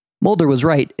Mulder Was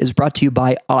Right is brought to you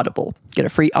by Audible. Get a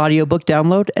free audiobook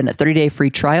download and a 30-day free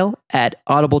trial at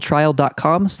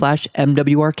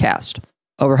audibletrial.com/MWRcast.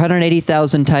 Over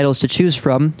 180,000 titles to choose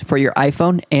from for your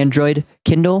iPhone, Android,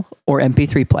 Kindle, or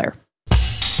MP3 player.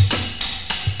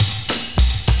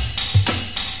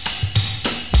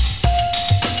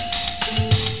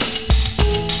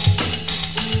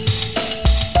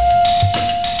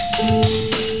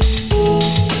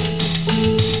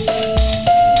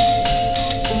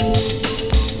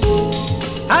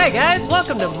 Hi guys,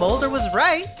 welcome to Mulder Was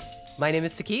Right. My name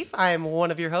is Sakif. I am one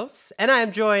of your hosts, and I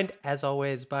am joined, as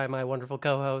always, by my wonderful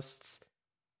co-hosts.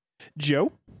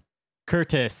 Joe.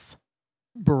 Curtis.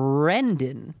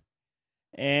 Brendan.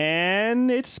 And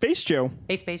it's Space Joe.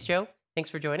 Hey, Space Joe. Thanks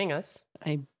for joining us.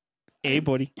 Hey,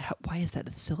 buddy. Why is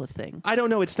that still a thing? I don't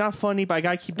know. It's not funny, but I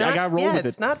got roll with it.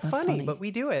 It's not It's not funny, funny. but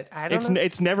we do it. I don't know.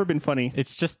 It's never been funny.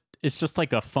 It's just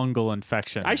like a fungal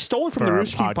infection. I stole it from for the our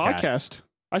Rooster Teeth podcast.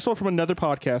 I stole it from another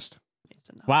podcast.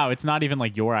 Wow, it's not even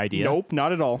like your idea. Nope,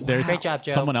 not at all. There's Great job,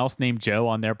 Joe. someone else named Joe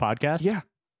on their podcast. Yeah,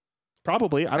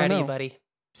 probably. I don't Proud of know. you, buddy.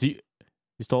 So you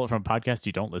stole it from a podcast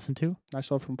you don't listen to? I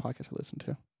stole it from a podcast I listen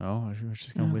to. Oh, I was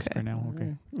just gonna Okay. whisper now.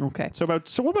 Okay. Okay. So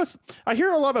what about? I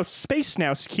hear a lot about space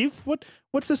now, Keith.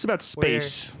 What's this about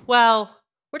space? Well,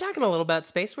 we're talking a little about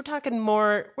space. We're talking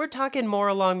more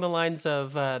along the lines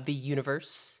of the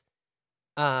universe.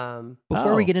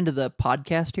 Before we get into the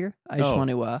podcast here, I just Oh. want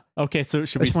to... Okay, so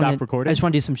should we stop recording? I just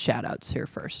want to do some shout-outs here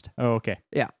first. Oh, okay.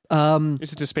 Yeah.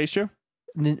 Is it to Space Joe?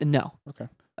 No. Okay.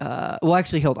 Well,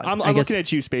 actually, hold on. I'm I guess, looking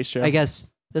at you, Space Joe. I guess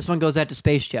this one goes out to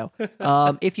Space Joe.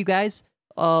 If you guys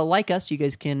like us, you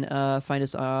guys can find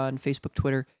us on Facebook,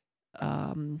 Twitter,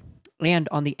 and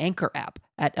on the Anchor app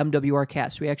at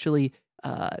MWRcast. We actually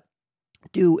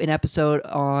do an episode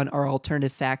on our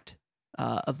alternative fact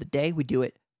of the day. We do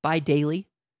it bi-daily,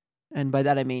 and by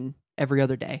that I mean every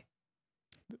other day.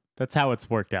 That's how it's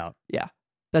worked out.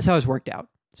 That's how it's worked out.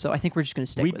 So I think we're just going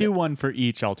to stick We with do it. one for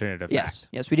each alternative fact.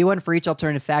 Yes, we do one for each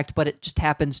alternative fact, but it just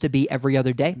happens to be every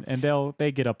other day. And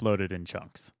they get uploaded in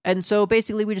chunks. And so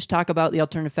basically we just talk about the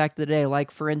alternative fact of the day. Like,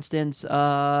 for instance, like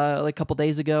a couple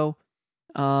days ago,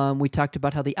 we talked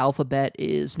about how the alphabet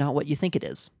is not what you think it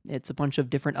is. It's a bunch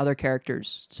of different other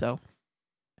characters. So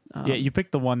Yeah, you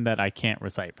picked the one that I can't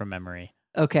recite from memory.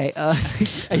 okay,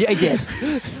 I did.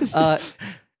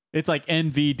 It's like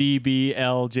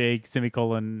NVDBLJ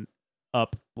semicolon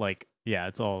up. Like, yeah,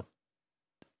 it's all.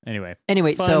 Anyway,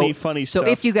 Anyway, funny so stuff.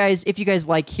 if you guys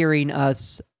like hearing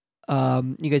us,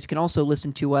 you guys can also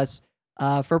listen to us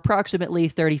for approximately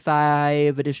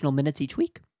 35 additional minutes each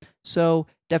week. So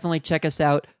definitely check us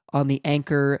out on the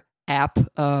Anchor app.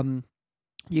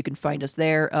 You can find us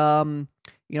there. You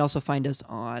can also find us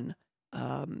on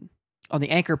the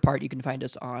Anchor part. You can find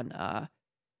us on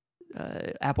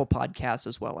Apple Podcasts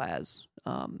as well as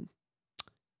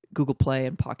Google Play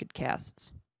and Pocket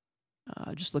Casts.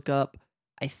 Just look up.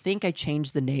 I think I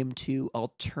changed the name to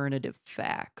Alternative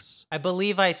Facts. I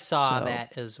believe I saw So-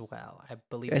 that as well. I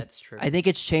believe that's true. I think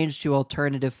it's changed to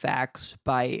Alternative Facts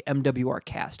by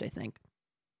MWRcast, I think.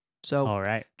 So all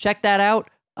right. check that out.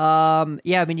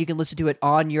 Yeah, I mean, you can listen to it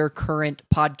on your current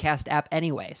podcast app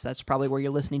anyway. So that's probably where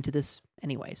you're listening to this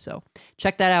anyway. So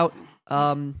check that out.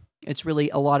 It's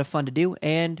really a lot of fun to do.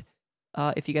 And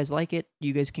if you guys like it,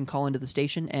 you guys can call into the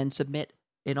station and submit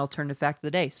an alternative fact of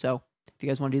the day. So if you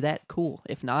guys want to do that, cool.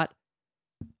 If not,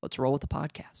 let's roll with the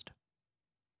podcast.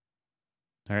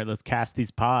 All right, let's cast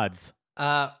these pods.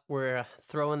 We're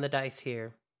throwing the dice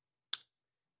here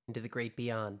into the great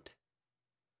beyond.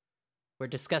 We're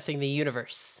discussing the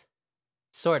universe,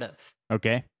 sort of.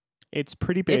 Okay. it's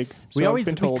pretty big. It's- so we I've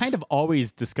been told. kind of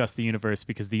always discuss the universe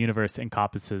because the universe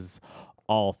encompasses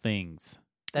all things.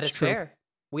 That is It's true. fair.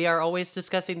 We are always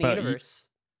discussing the But universe.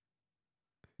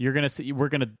 We're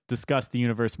gonna discuss the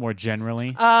universe more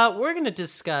generally. We're going to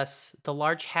discuss the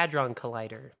Large Hadron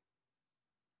Collider.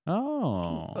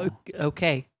 Oh,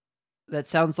 Okay. That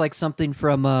sounds like something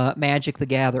from Magic the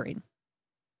Gathering.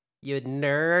 You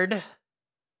nerd.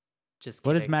 Just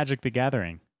what kidding. is Magic the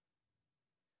Gathering?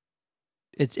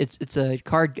 It's a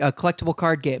collectible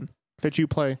card game that you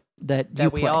play. that you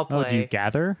That we play. all play. Oh, do you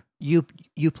gather? You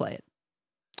play it.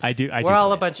 I do. We're all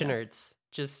play a it. bunch of nerds.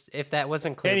 Just if that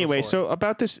wasn't clear. Anyway, before. so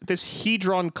about this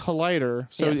Hadron Collider.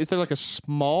 So Yes. is there like a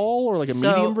small or like a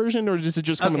So- medium version, or does it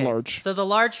just come in Okay, large? So the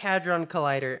Large Hadron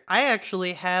Collider, I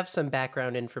actually have some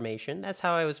background information. That's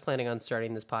how I was planning on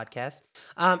starting this podcast.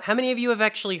 How many of you have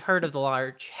actually heard of the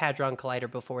Large Hadron Collider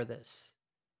before this?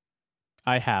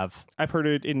 I have. I've heard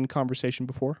it in conversation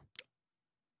before.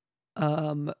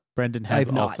 Brendan has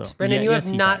I've not. also. Brendan, Yeah, you yes,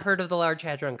 have he not has. heard of the Large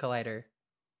Hadron Collider.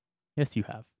 Yes, you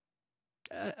have.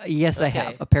 Yes, I Okay.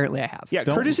 have. Apparently, I have. Yeah,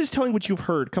 Don't- Curtis is telling what you've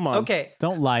heard. Come on. Okay.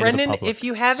 Don't lie Brendan, to the public. if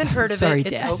you haven't heard of Sorry, it,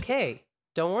 it's Dad. okay.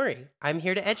 Don't worry. I'm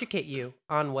here to educate you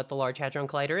on what the Large Hadron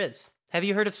Collider is. Have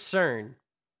you heard of CERN?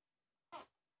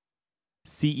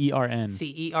 CERN.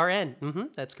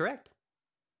 CERN. That's correct.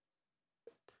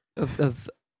 Of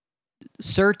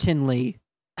certainly.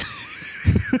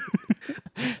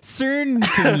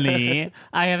 Certainly,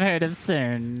 I have heard of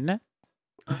CERN.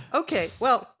 Okay,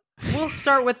 well, we'll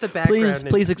start with the background.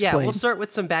 Please Yeah, explain. we'll start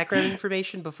with some background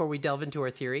information before we delve into our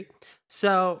theory.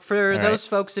 So, for All those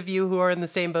folks of you who are in the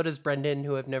same boat as Brendan,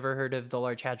 who have never heard of the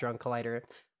Large Hadron Collider,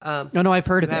 No, I've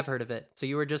heard you of have it. heard of it. So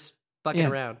you were just fucking Yeah.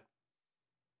 around.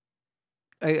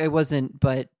 I wasn't,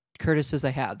 but Curtis says I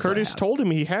have. so I Curtis have. told him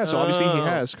he has. So obviously he Oh,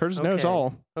 has. Curtis knows okay.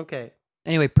 all. Okay.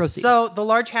 Anyway, proceed. So, the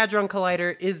Large Hadron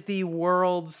Collider is the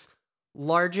world's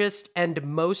largest and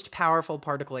most powerful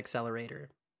particle accelerator.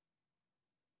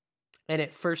 And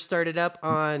it first started up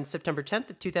on September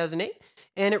 10th of 2008,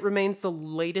 and it remains the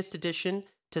latest addition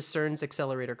to CERN's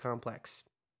accelerator complex.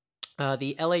 The So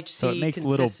it LHC makes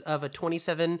consists of a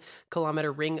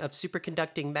 27-kilometer ring of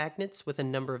superconducting magnets with a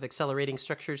number of accelerating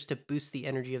structures to boost the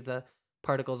energy of the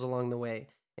particles along the way.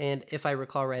 And if I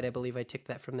recall right, I believe I took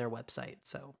that from their website.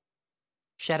 So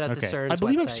shout out to Okay. CERN's I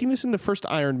believe website. I've seen this in the first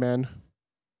Iron Man.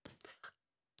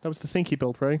 That was the thing he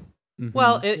built, right? Mhm.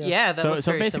 Well, Yeah. that so looks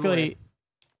so very basically, similar.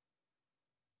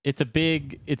 it's a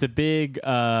big.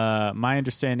 My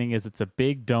understanding is it's a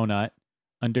big donut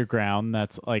underground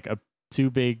that's like a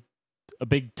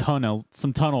big tunnel,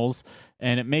 some tunnels,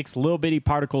 and it makes little bitty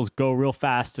particles go real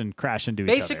fast and crash into each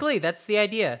other. Basically, that's the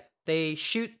idea. They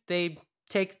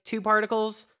take two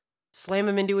particles, slam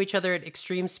them into each other at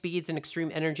extreme speeds and extreme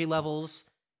energy levels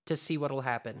to see what will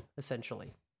happen,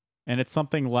 essentially. And it's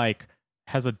something like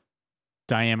has a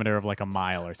diameter of like a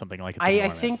mile or something like. It's I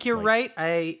enormous. think you're Like,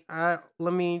 right.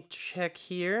 Let me check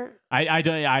here.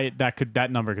 that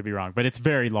number could be wrong, but it's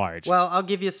very large. Well, I'll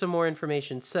give you some more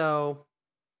information. So,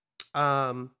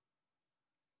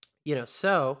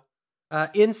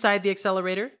 inside the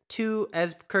accelerator,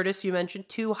 as Curtis, you mentioned,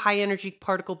 two high energy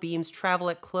particle beams travel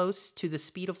at close to the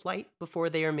speed of light before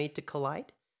they are made to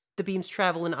collide. The beams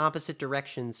travel in opposite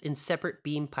directions in separate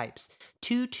beam pipes,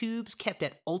 two tubes kept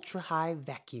at ultra high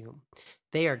vacuum.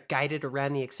 They are guided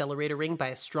around the accelerator ring by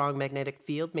a strong magnetic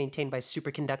field maintained by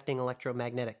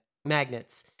superconducting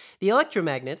magnets. The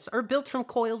electromagnets are built from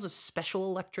coils of special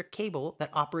electric cable that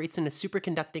operates in a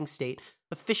superconducting state,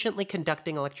 efficiently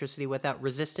conducting electricity without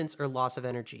resistance or loss of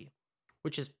energy,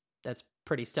 that's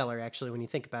pretty stellar actually when you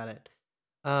think about it.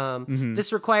 Mhm.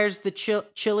 This requires the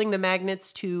chilling the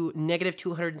magnets to negative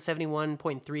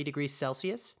 271.3 degrees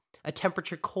Celsius, a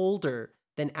temperature colder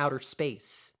than outer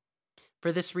space.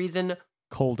 For this reason,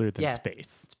 Colder than Yeah.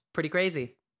 space. it's pretty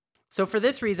crazy. So for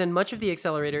this reason, much of the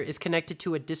accelerator is connected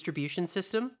to a distribution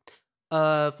system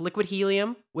of liquid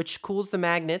helium, which cools the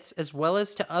magnets, as well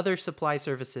as to other supply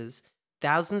services.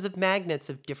 Thousands of magnets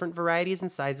of different varieties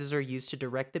and sizes are used to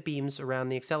direct the beams around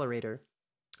the accelerator.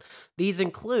 These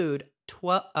include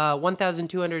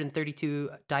 1,232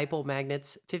 dipole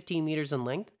magnets, 15 meters in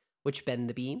length, which bend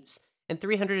the beams, and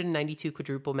 392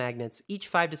 quadruple magnets, each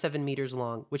 5 to 7 meters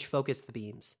long, which focus the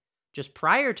beams. Just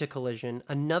prior to collision,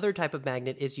 another type of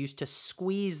magnet is used to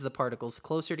squeeze the particles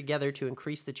closer together to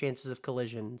increase the chances of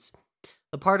collisions.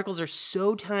 The particles are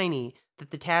so tiny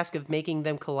that the task of making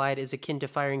them collide is akin to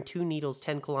firing two needles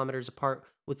 10 kilometers apart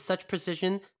with such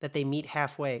precision that they meet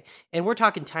halfway. And we're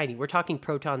talking tiny. We're talking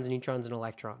protons, neutrons, and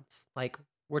electrons. Like,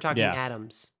 we're talking Yeah.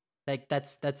 atoms. Like,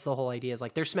 that's the whole idea, is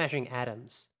like they're smashing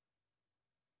atoms.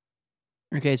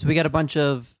 Okay, so we got a bunch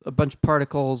of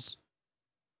particles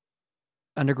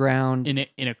underground. In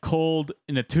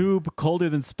a tube colder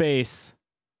than space,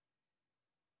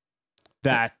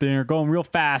 that they're going real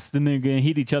fast and they're going to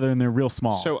hit each other and they're real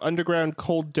small. So underground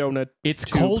cold donut. it's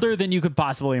tube. colder than you could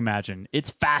possibly imagine.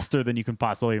 It's faster than you can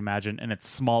possibly imagine, and it's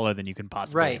smaller than you can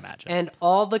possibly imagine. And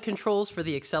all the controls for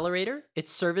the accelerator,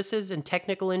 its services, and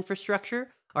technical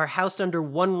infrastructure are housed under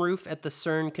one roof at the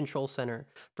CERN Control Center.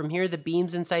 From here, the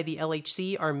beams inside the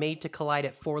LHC are made to collide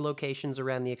at 4 locations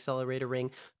around the accelerator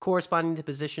ring, corresponding to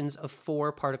positions of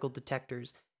 4 particle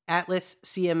detectors: Atlas,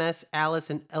 CMS, Alice,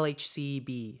 and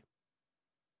LHCb.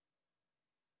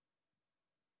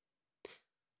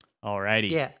 Alrighty.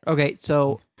 Yeah. Okay,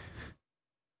 so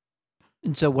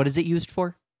what is it used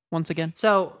for? Once again,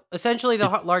 So essentially, the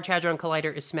Large Hadron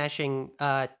Collider is smashing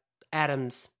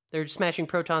atoms. They're smashing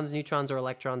protons, neutrons, or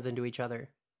electrons into each other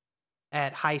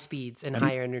at high speeds and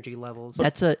higher energy levels.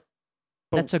 that's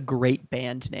a great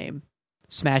band name,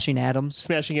 Smashing Atoms.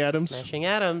 Smashing atoms. Smashing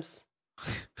atoms.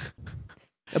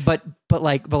 But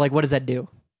what does that do?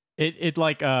 It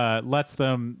like lets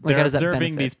them. Like, how They're does that observing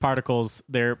benefit? these particles.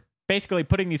 They're basically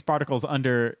putting these particles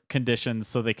under conditions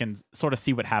so they can sort of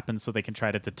see what happens, so they can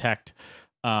try to detect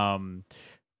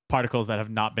particles that have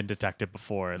not been detected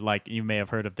before. Like you may have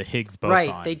heard of the Higgs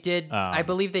boson. Right, they did. I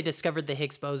believe they discovered the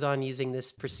Higgs boson using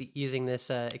this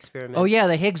experiment. Oh yeah,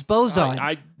 the Higgs boson.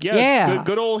 Yeah.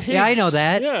 Good old Higgs. Yeah, I know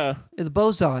that. Yeah, The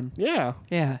boson. yeah.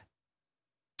 Yeah.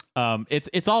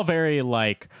 It's all very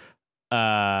like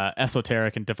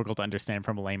esoteric and difficult to understand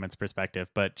from a layman's perspective,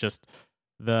 but just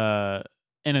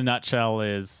in a nutshell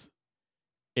is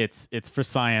it's for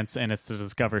science, and it's to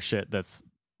discover shit that's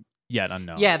yet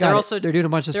unknown. Yeah, They're doing a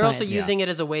bunch of they're science. also using it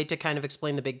as a way to kind of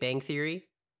explain the Big Bang Theory.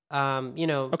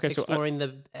 Exploring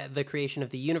the creation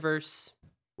of the universe,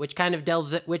 which kind of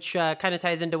kind of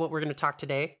ties into what we're going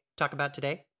to talk about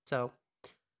today. So,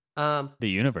 the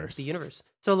universe.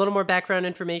 So a little more background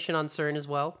information on CERN as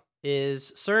well.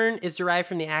 CERN is derived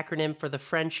from the acronym for the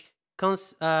French.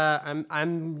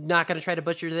 I'm not going to try to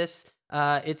butcher this.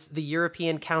 It's the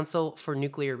European Council for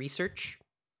Nuclear Research,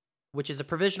 which is a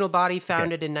provisional body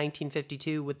founded in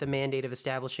 1952 with the mandate of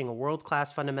establishing a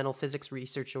world-class fundamental physics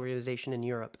research organization in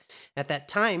Europe. At that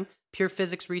time, pure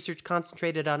physics research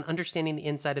concentrated on understanding the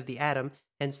inside of the atom,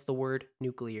 hence the word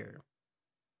nuclear.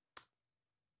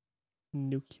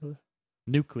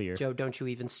 Nuclear. Joe, don't you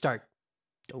even start.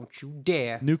 Don't you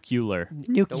dare. Nuclear.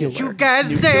 Nuclear. Don't you guys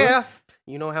dare.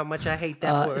 You know how much I hate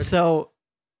that word. So,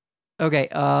 okay.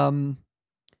 Yeah,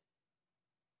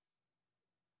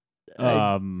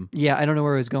 I don't know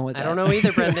where I was going with that. I don't know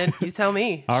either, Brendan. You tell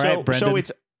me. All right, Brendan. So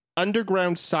it's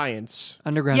underground science.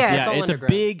 Underground. Yeah, science. it's all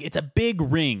underground. It's a big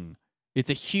ring. It's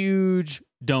a huge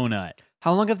donut.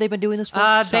 How long have they been doing this for?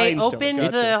 They Science opened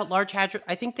Gotcha. the Large Hadron.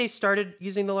 I think they started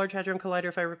using the Large Hadron Collider,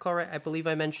 if I recall right. I believe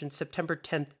I mentioned September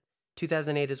 10th,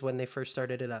 2008 is when they first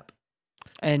started it up.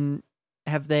 And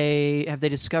have they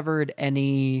discovered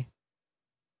anything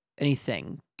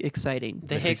exciting?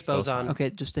 The Higgs boson.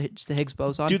 Okay, just the Higgs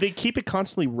boson. Do they keep it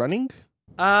constantly running?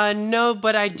 No,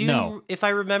 but I do. No. If I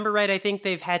remember right, I think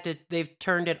they've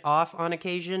turned it off on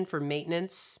occasion for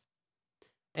maintenance,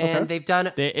 and Okay. they've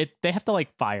done. They have to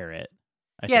like fire it.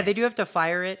 I Yeah, think. they do have to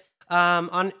fire it.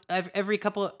 On every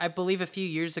couple, I believe a few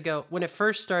years ago, when it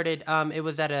first started, it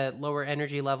was at a lower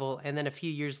energy level, and then a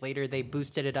few years later, they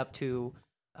boosted it up to,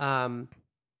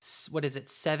 what is it,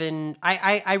 7?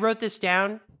 I wrote this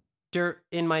down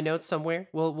in my notes somewhere.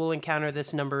 We'll encounter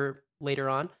this number later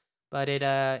on, but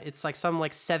it's like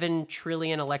 7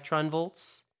 trillion electron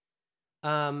volts,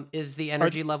 is the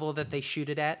energy level that they shoot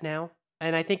it at now,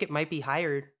 and I think it might be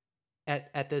higher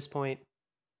at this point.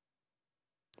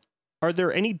 Are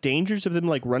there any dangers of them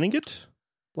like running it?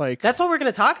 Like That's what we're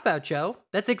going to talk about, Joe.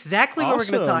 That's exactly what we're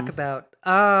going to talk Awesome.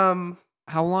 about.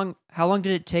 How long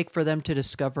did it take for them to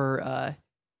discover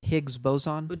Higgs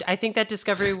boson? I think that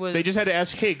discovery was. they just had to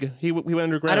ask Higg. He went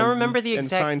underground. I don't remember the and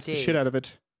exact science the date. shit out of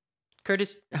it.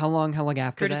 Curtis. How long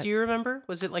after Curtis, that? do you remember?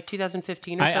 Was it like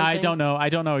 2015 or something? I don't know. I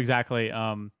don't know exactly.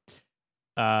 But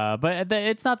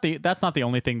that's not the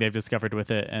only thing they've discovered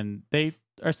with it, and they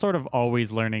are sort of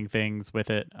always learning things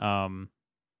with it. I'm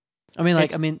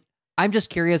just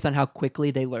curious on how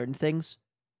quickly they learn things.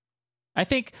 I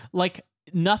think like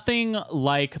nothing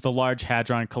like the Large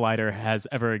Hadron Collider has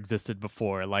ever existed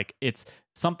before. Like it's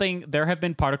something. There have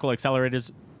been particle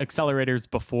accelerators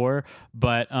before,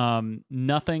 but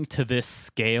nothing to this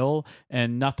scale,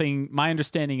 and nothing. My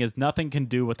understanding is nothing can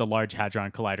do what the Large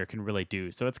Hadron Collider can really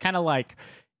do. So it's kind of like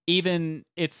even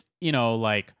it's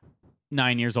like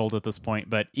 9 years old at this point,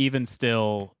 but even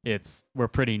still, we're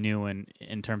pretty new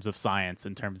in terms of science,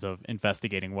 in terms of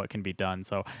investigating what can be done.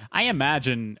 So I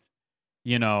imagine,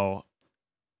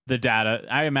 the data.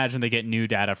 I imagine they get new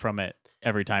data from it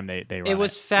every time they run it. It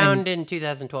was found in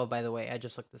 2012, by the way. I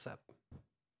just looked this up.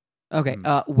 Okay,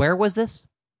 where was this?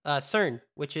 CERN,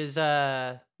 which is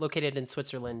located in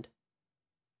Switzerland.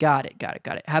 Got it.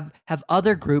 Have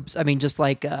other groups? I mean, just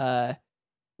like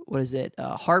what is it?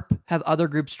 HARP. Have other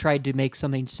groups tried to make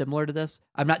something similar to this?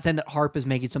 I'm not saying that HARP is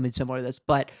making something similar to this,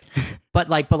 but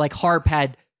like HARP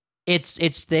had its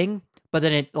thing, but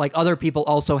then it like other people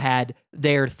also had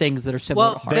their things that are similar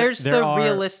to Well, HARP. there's There the are-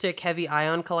 realistic heavy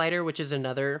ion collider, which is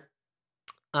another,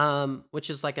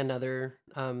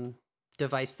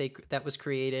 device that was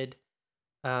created.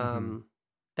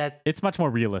 That It's much more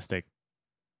realistic.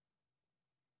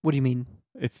 What do you mean?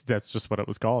 That's just what it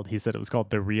was called. He said it was called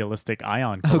the Realistic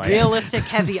Ion Okay. Collider. realistic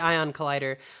heavy ion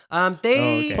collider.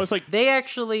 okay. Plus, like They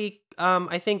actually,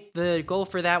 I think the goal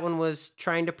for that one was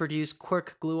trying to produce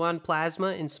quark gluon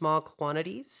plasma in small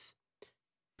quantities.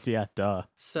 Yeah, duh.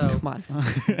 So Come on.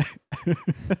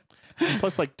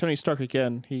 plus like Tony Stark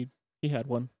again. He had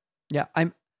one. Yeah,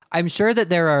 I'm sure that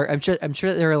there are. I'm sure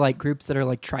that there are like groups that are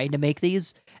like trying to make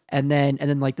these, and then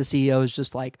like the CEO is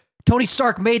just like, Tony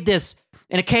Stark made this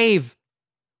in a cave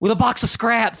with a box of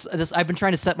scraps. I've been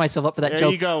trying to set myself up for that There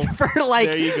joke you go. for like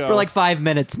There you go. for like 5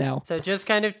 minutes now. So just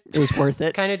kind of It was worth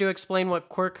it. to explain what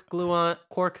quark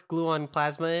gluon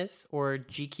plasma is, or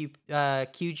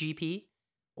QGP,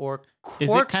 or quark Is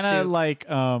it kind of soup. like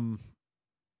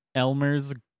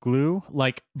Elmer's glue?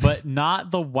 Like, but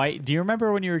not the white. Do you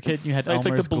remember when you were a kid and you had It's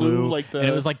like Elmer's the blue, glue? like the- and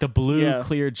it was like the blue Yeah.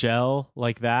 clear gel,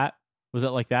 like that? Was it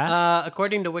like that?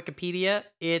 According to Wikipedia,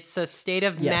 it's a state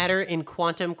of Yes. matter in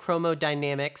quantum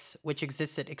chromodynamics, which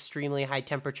exists at extremely high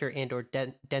temperature and/or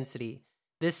density.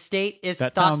 This state is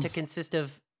That thought to sounds consist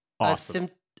of awesome.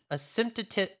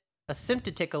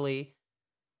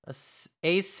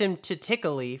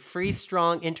 asymptotically free,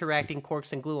 strong, interacting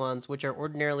quarks and gluons, which are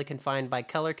ordinarily confined by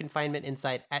color confinement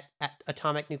inside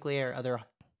atomic, nuclear, or other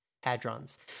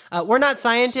hadrons. We're not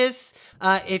scientists.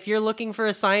 If you're looking for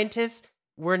a scientist,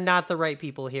 we're not the right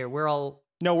people here. We're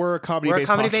a comedy-based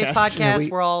podcast. Yeah, we-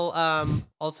 We're all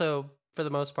also, for the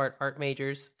most part, art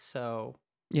majors. So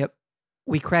Yep.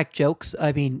 We crack jokes.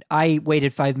 I mean, I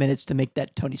waited 5 minutes to make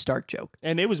that Tony Stark joke.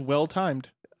 And it was well timed.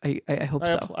 I hope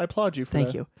so. I applaud you for Thank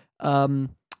that. you.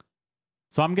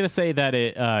 So I'm gonna say that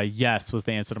it yes was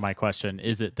the answer to my question.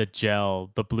 Is it the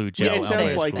gel, the blue gel? Yeah, it sounds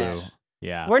Elmer's like glue? it.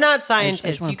 Yeah. we're not I scientists.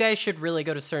 just wanna- You guys should really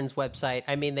go to CERN's website.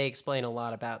 I mean, they explain a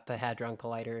lot about the Hadron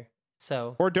Collider.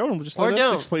 So Or don't. Just Or let us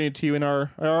don't. explain it to you in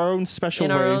our own special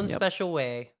in way. our own Yep. special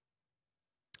way.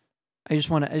 I just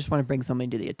want to bring something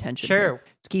to the attention. Sure. Here.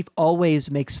 Skeef always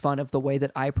makes fun of the way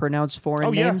that I pronounce foreign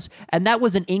Oh, yeah. names, and that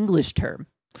was an English term.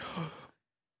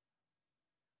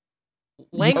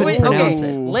 Language. pronounce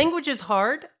Okay. it. Language is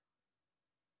hard.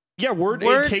 Yeah, Words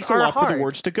it takes a are lot for hard. the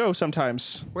words to go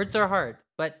sometimes. Words are hard,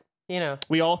 but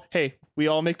We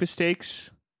all make mistakes.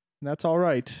 And that's all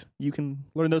right. You can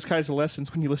learn those kinds of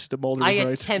lessons when you listen to Mulder. I right?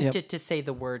 attempted to say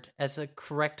the word as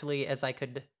correctly as I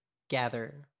could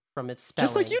gather from its spelling.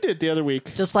 Just like you did the other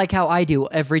week. Just like how I do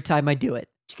every time I do it.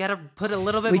 You got to put a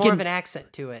little bit We more can- of an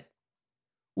accent to it.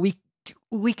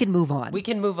 We can move on. We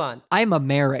can move on. I'm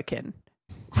American.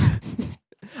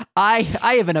 I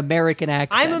have an American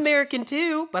accent. I'm American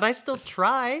too, but I still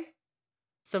try.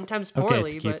 Sometimes Okay,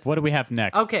 poorly, Skeef, but what do we have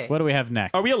next? Okay. What do we have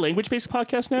next? Are we a language-based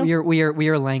podcast now? We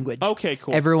are language. Okay,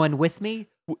 cool. Everyone with me?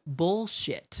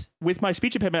 Bullshit. With my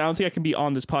speech impediment, I don't think I can be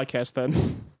on this podcast then.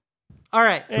 all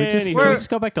right. Can we just, Anywho. can we just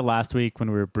go back to last week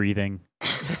when we were breathing?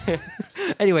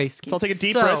 Anyway, So I'll take a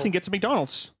deep So- breath and get some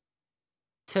McDonald's.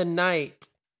 Tonight,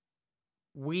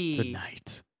 we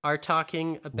Tonight. are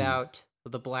talking about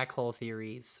the black hole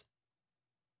theories.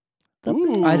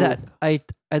 Ooh. I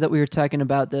thought we were talking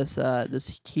about this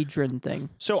hedron thing.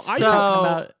 So So- Talking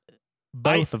about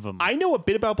both of them. I know a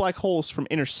bit about black holes from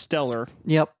Interstellar.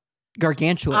 Yep.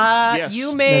 Gargantuan. Yes. You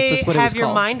That's may just what it was have your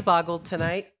called. mind boggled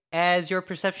tonight, as your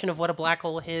perception of what a black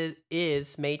hole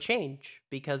is may change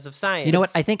because of science. You know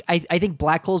what? I think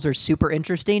black holes are super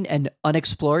interesting and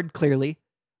unexplored. Clearly,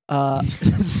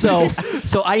 so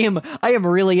I am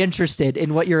really interested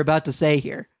in what you're about to say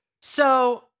here.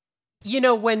 So,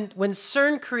 when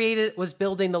CERN was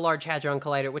building the Large Hadron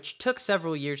Collider, which took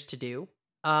several years to do,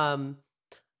 a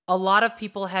lot of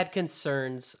people had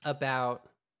concerns about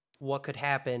what could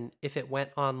happen if it went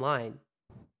online.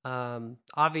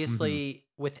 Obviously,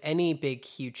 with any big,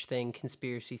 huge thing,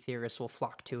 conspiracy theorists will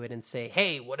flock to it and say,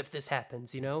 "Hey, what if this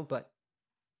happens?" But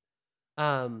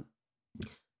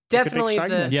definitely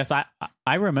segment. Yes,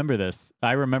 I remember this.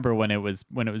 I remember when it was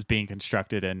being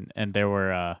constructed, and there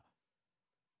were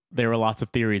lots of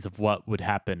theories of what would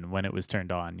happen when it was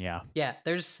turned on. Yeah. Yeah,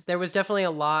 there was definitely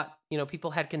a lot.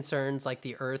 People had concerns like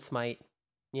the Earth might,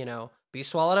 be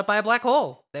swallowed up by a black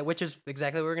hole. Which is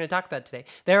exactly what we're going to talk about today.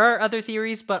 There are other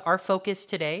theories, but our focus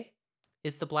today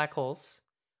is the black holes.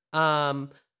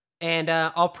 And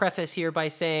I'll preface here by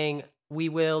saying we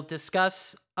will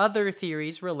discuss other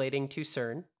theories relating to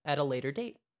CERN at a later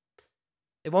date.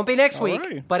 It won't be next All week,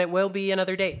 right. but it will be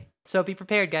another date. So be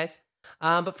prepared, guys.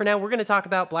 But for now, we're going to talk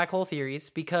about black hole theories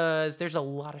because there's a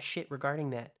lot of shit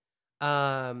regarding that.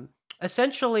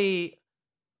 Essentially,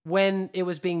 when it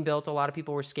was being built, a lot of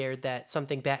people were scared that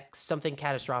something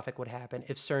catastrophic would happen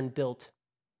if CERN built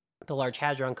the Large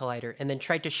Hadron Collider and then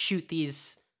tried to shoot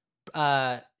these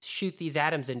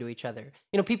atoms into each other.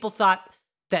 People thought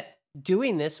that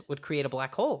doing this would create a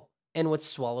black hole and would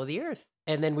swallow the Earth,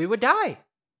 and then we would die.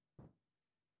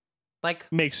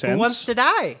 Like, Makes sense. who wants to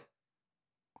die?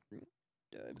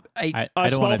 I I A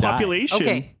don't small want to die. population.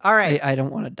 Okay, all right. I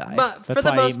don't want to die But That's for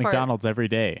the why I most eat part, McDonald's every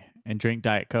day and drink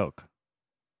Diet Coke.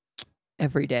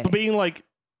 every day. But being like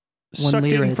One sucked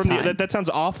liter in at a from time. that sounds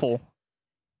awful.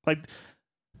 Like,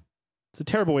 it's a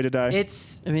terrible way to die.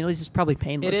 It's I mean, at least it's probably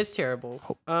painless. it is terrible.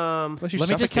 Unless you Let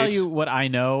me just tell suffocate. you what I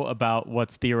know about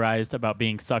what's theorized about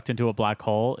being sucked into a black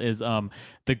hole is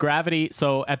the gravity.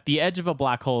 So at the edge of a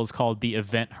black hole is called the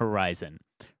event horizon,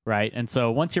 right? And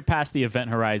so once you're past the event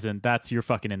horizon, that's you're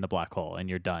fucking in the black hole and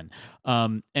you're done.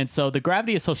 And so the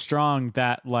gravity is so strong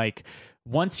that like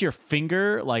once your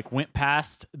finger like went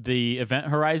past the event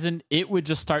horizon, it would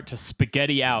just start to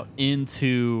spaghetti out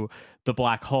into the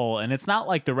black hole. And it's not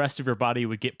like the rest of your body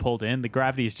would get pulled in. The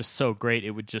gravity is just so great,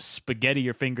 it would just spaghetti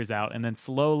your fingers out. And then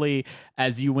slowly,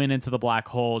 as you went into the black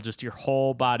hole, just your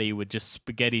whole body would just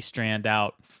spaghetti strand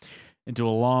out into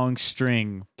a long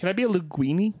string. Can I be a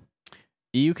linguini?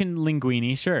 You can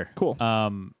linguini, sure. Cool.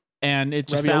 And it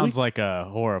just Ravioli? sounds like a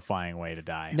horrifying way to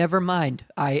die. Never mind.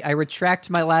 I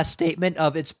retract my last statement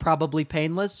of it's probably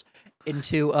painless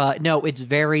into no, it's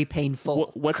very painful.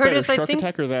 What's Curtis, I better, Shark think-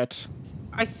 Attack or that?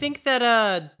 I think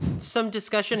that some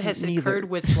discussion has Neither. occurred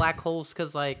with black holes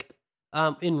because, like,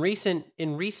 in recent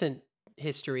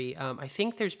history, I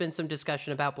think there's been some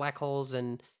discussion about black holes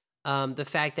and the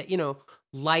fact that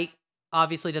light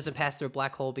obviously doesn't pass through a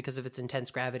black hole because of its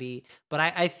intense gravity. But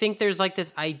I think there's like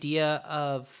this idea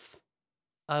of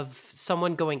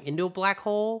someone going into a black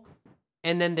hole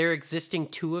and then there existing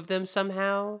two of them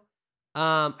somehow.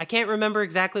 I can't remember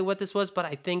exactly what this was, but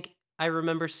I think I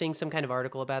remember seeing some kind of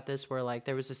article about this where like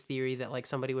there was this theory that like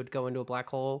somebody would go into a black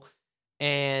hole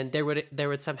and there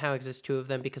would somehow exist two of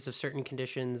them because of certain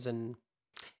conditions. And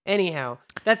anyhow,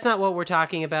 that's not what we're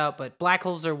talking about, but black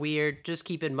holes are weird. Just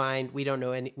keep in mind we don't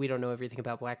know everything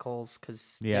about black holes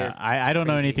because Yeah, I don't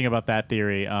know crazy. anything about that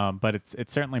theory, but it's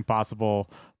certainly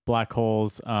possible. Black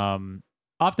holes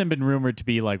often been rumored to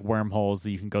be like wormholes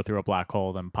that you can go through a black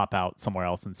hole and pop out somewhere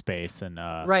else in space. And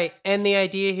Right, and the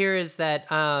idea here is that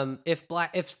if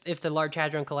the Large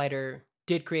Hadron Collider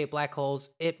did create black holes,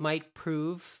 it might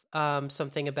prove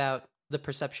something about the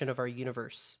perception of our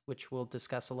universe, which we'll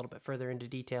discuss a little bit further into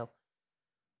detail.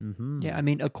 Mhm. Yeah, I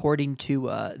mean, according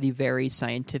to the very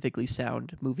scientifically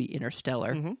sound movie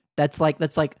Interstellar, Mhm. that's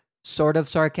like sort of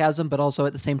sarcasm, but also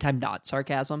at the same time not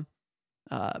sarcasm.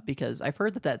 Because I've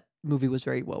heard that movie was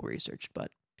very well researched,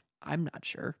 but I'm not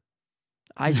sure.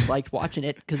 I just liked watching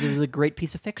it because it was a great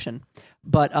piece of fiction.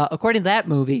 But according to that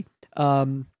movie,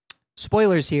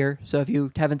 spoilers here. So if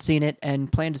you haven't seen it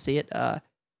and plan to see it,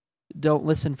 don't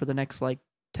listen for the next like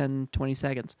 10, 20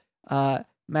 seconds.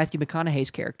 Matthew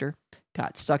McConaughey's character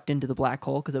got sucked into the black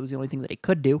hole because that was the only thing that he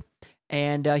could do.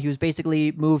 And he was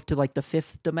basically moved to like the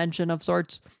fifth dimension of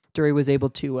sorts, where he was able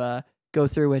to go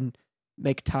through and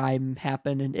make time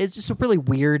happen. And it's just a really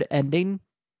weird ending.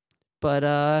 But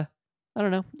I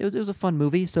don't know. It was a fun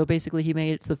movie. So basically he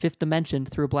made it to the fifth dimension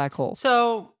through a black hole.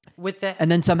 So with that,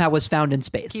 And then somehow was found in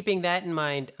space. keeping that in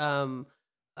mind,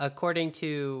 according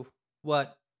to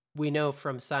what we know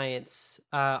from science,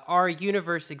 our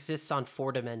universe exists on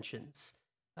 4 dimensions.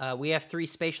 We have 3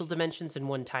 spatial dimensions and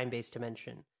 1 time-based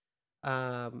dimension.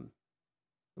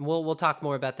 We'll talk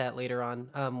more about that later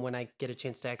on when I get a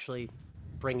chance to actually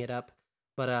bring it up.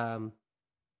 But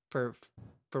for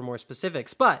more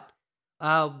specifics, but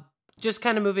just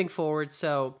kind of moving forward.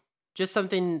 So just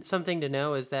something to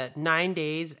know is that 9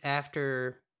 days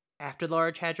after the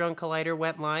Large Hadron Collider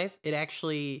went live, it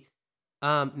actually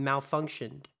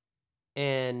malfunctioned,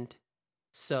 and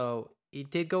so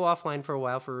it did go offline for a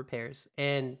while for repairs.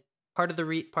 And part of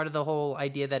the whole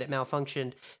idea that it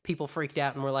malfunctioned, people freaked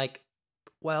out and were like,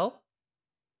 "Well,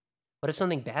 what if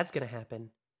something bad's gonna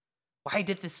happen? Why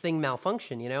did this thing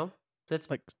malfunction?" So it's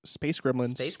Like space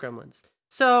gremlins. Space gremlins.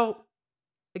 So,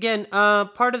 again,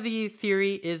 part of the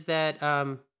theory is that,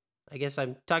 I guess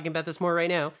I'm talking about this more right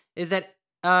now, is that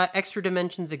extra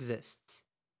dimensions exists.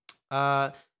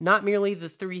 Not merely the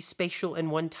 3 spatial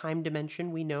and 1 time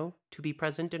dimension we know to be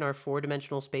present in our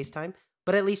 4-dimensional space-time,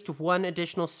 but at least 1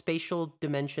 additional spatial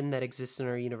dimension that exists in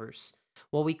our universe.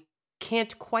 While we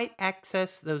can't quite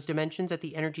access those dimensions at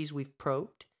the energies we've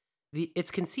probed,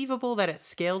 it's conceivable that at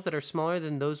scales that are smaller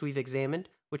than those we've examined,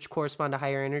 which correspond to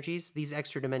higher energies, these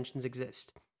extra dimensions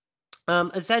exist.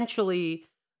 Essentially,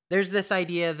 there's this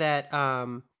idea that,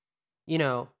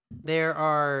 there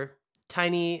are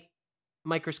tiny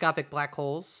microscopic black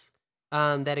holes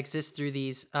that exist through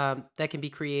these, that can be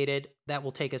created, that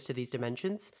will take us to these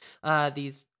dimensions.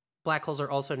 These black holes are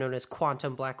also known as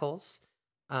quantum black holes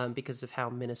because of how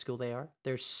minuscule they are.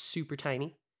 They're super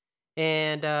tiny.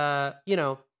 And,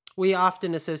 we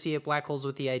often associate black holes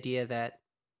with the idea that,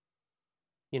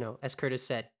 as Curtis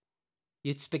said,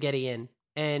 you'd spaghetti in.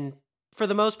 And for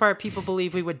the most part, people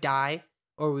believe we would die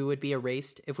or we would be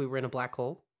erased if we were in a black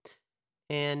hole.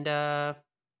 And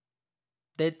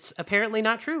that's apparently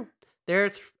not true.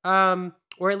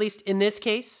 or at least in this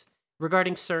case,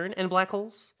 regarding CERN and black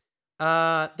holes,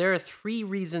 there are 3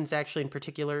 reasons actually in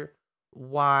particular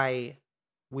why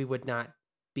we would not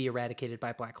be eradicated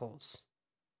by black holes.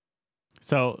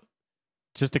 So,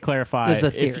 just to clarify, This is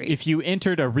a theory. if you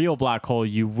entered a real black hole,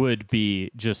 you would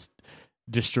be just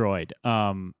destroyed.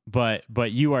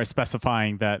 But you are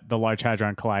specifying that the Large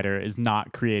Hadron Collider is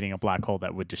not creating a black hole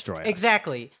that would destroy us.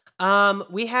 Exactly.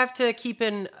 We have to keep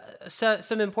in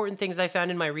some important things I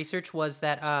found in my research was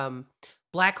that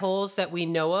black holes that we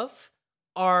know of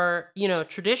are,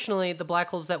 traditionally the black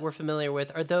holes that we're familiar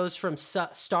with are those from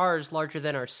stars larger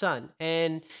than our sun.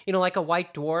 And, like a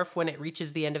white dwarf, when it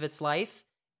reaches the end of its life,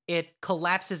 it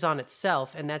collapses on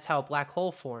itself, and that's how a black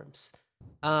hole forms.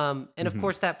 And of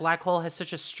course, that black hole has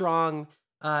such a strong,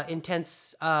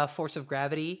 intense force of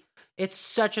gravity. It's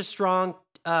such a strong,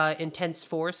 intense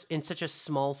force in such a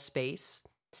small space,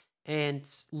 and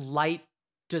light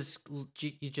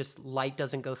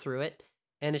doesn't go through it.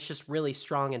 And it's just really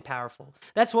strong and powerful.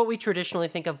 That's what we traditionally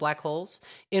think of black holes.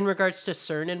 In regards to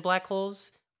CERN and black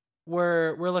holes,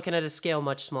 we're looking at a scale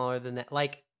much smaller than that,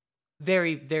 like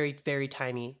very, very, very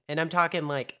tiny. And I'm talking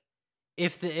like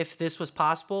if this was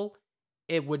possible,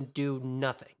 it would do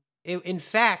nothing. In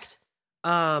fact,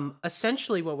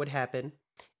 essentially what would happen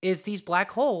is these black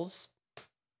holes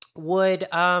would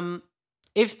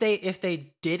if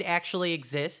they did actually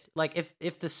exist, like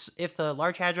if the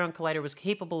Large Hadron Collider was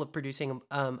capable of producing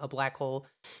a black hole,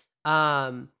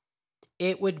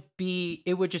 it would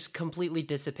just completely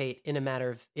dissipate in a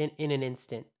matter of in an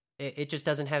instant. It just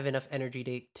doesn't have enough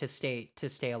energy to stay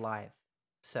alive.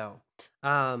 So,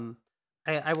 I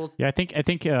will. Yeah, I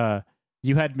think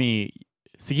you had me.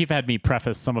 Sakif had me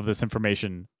preface some of this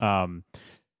information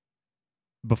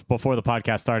before the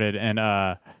podcast started, and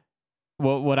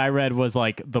what I read was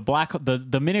like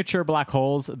the miniature black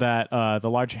holes that the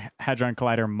Large Hadron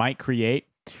Collider might create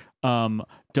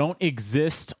don't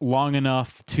exist long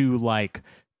enough to like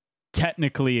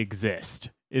technically exist,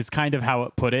 is kind of how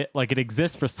it put it. Like it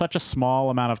exists for such a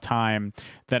small amount of time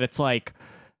that it's like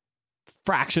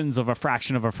fractions of a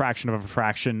fraction of a fraction of a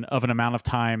fraction of an amount of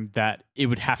time that it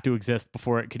would have to exist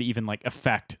before it could even like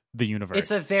affect the universe.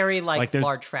 It's a very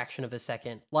large fraction of a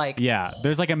second. Like, yeah,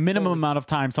 there's like a minimum amount of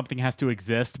time something has to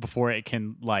exist before it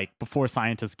can before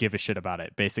scientists give a shit about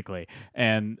it, basically.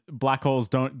 And black holes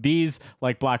don't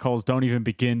even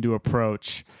begin to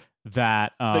approach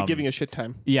that. They're giving a shit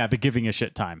time. Yeah, they're giving a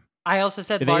shit time. I also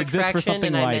said large fraction,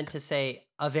 and I like, meant to say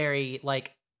a very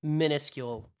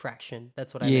minuscule fraction.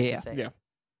 That's what I meant to say.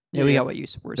 Yeah, we got what you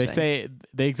were saying. They say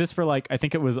they exist for I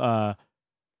think it was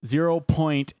 0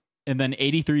 point and then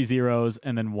 83 zeros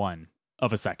and then 1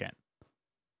 of a second.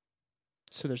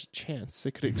 So there's a chance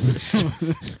it could exist.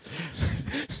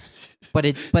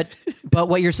 but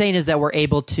what you're saying is that we're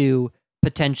able to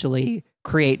potentially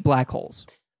create black holes.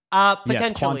 Potentially.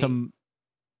 Yes, quantum.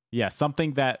 Yeah,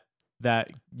 something that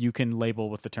you can label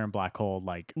with the term black hole,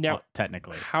 now,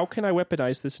 technically. How can I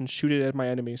weaponize this and shoot it at my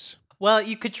enemies? Well,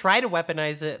 you could try to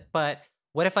weaponize it, but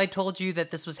what if I told you that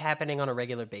this was happening on a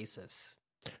regular basis?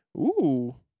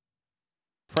 Ooh.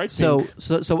 So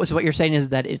what you're saying is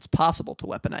that it's possible to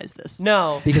weaponize this?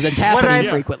 No. Because it's happening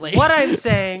frequently. What I'm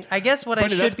saying, I guess what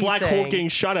Brandon, I should be black saying... hole getting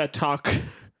shot at talk.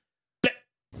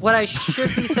 What I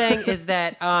should be saying is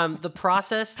that the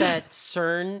process that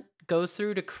CERN goes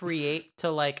through to create,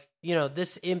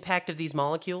 this impact of these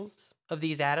molecules, of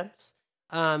these atoms,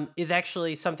 is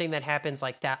actually something that happens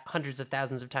like that hundreds of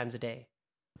thousands of times a day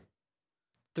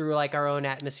through our own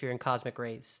atmosphere and cosmic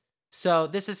rays. So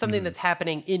this is something that's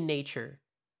happening in nature.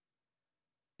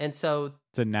 And so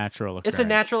it's a natural occurrence. It's a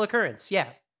natural occurrence, yeah.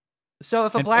 So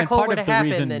if a black hole were to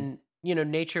happen, then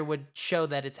nature would show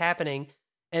that it's happening.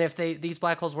 And if these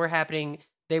black holes were happening,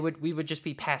 we would just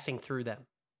be passing through them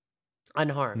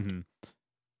unharmed. Mm-hmm.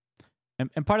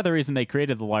 And part of the reason they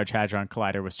created the Large Hadron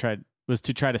Collider was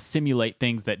to try to simulate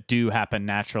things that do happen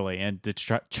naturally, and to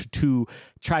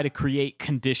try to create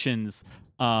conditions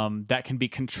that can be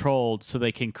controlled so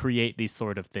they can create these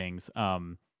sort of things.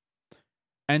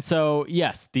 And so,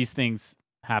 yes, these things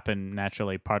happen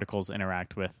naturally. Particles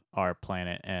interact with our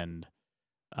planet and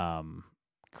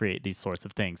create these sorts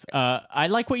of things. I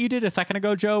like what you did a second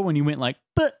ago, Joe, when you went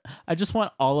but I just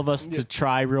want all of us to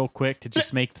try real quick to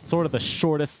just make sort of the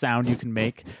shortest sound you can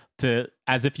make,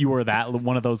 as if you were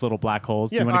one of those little black holes.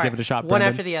 Do you want to give it a shot, Brendan?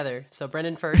 One after the other. So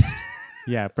Brendan first.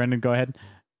 Yeah, Brendan, go ahead.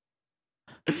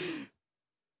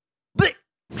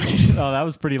 Oh, that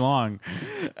was pretty long.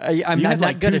 I'm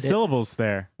not good 2 at syllables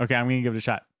there. Okay, I'm going to give it a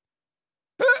shot.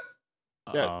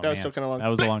 That was still kind of long. That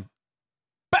was a long.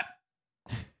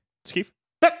 Skeef?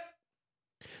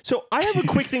 So I have a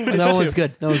quick thing with this That too. was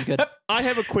good. That was good. I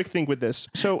have a quick thing with this.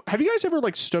 So have you guys ever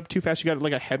like stood up too fast? You got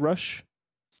like a head rush,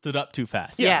 Stood up too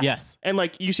fast. Yeah. Yes. and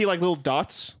like you see like little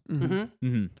dots. Mhm.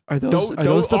 Mm-hmm. Are those the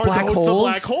black those holes? the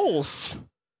black holes?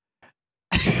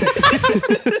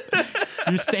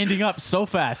 You're standing up so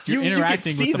fast. You're You can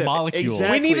interacting see with the them. molecules.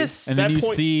 Exactly. We need a And then That you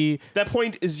point- see That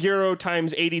point is 0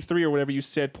 times 83 or whatever you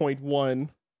said. 0.1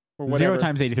 or whatever. 0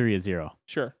 times 83 is 0.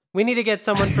 Sure. We need to get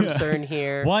someone from CERN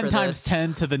here. 1 for times this.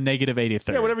 10 to the negative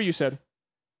 83. Yeah, whatever you said.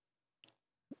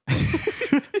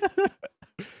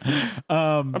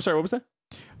 I'm sorry. What was that?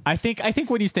 I think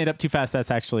when you stand up too fast,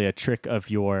 that's actually a trick of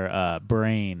your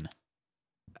brain,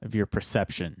 of your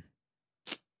perception.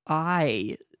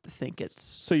 I think it's.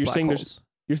 So you're black saying holes.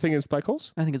 you're thinking it's black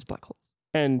holes, I think it's black holes.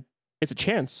 and it's a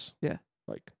chance. Yeah.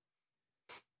 Like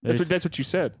There's, that's what you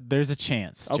said. there's a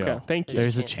chance, Joe. Okay. Thank you.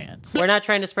 There's a Chance. chance. We're not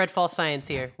trying to spread false science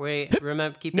here. We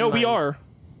remember keep. No, in we mind. are.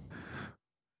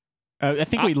 I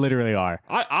think we literally are.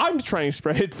 I'm trying to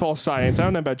spread false science. I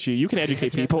don't know about you. You can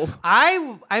educate people.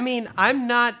 I mean, I'm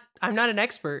not an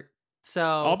expert, so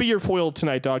I'll be your foil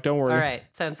tonight, Doc. Don't worry. all right.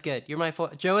 Sounds good. You're my foil.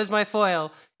 Joe is my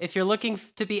foil. If you're looking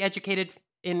to be educated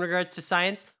in regards to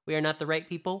science, we are not the right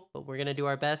people, but we're gonna do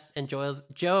our best. And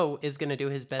Joe is gonna do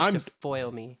his best I'm- to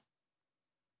foil me.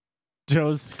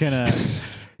 Joe's gonna.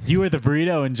 You are the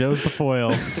burrito and Joe's the foil.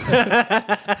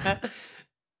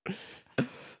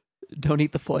 Don't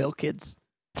eat the foil, kids.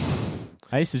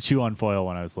 I used to chew on foil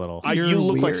when I was little. You You're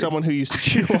look like weird. someone who used to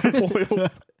chew on foil.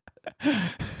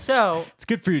 So It's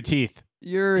good for your teeth.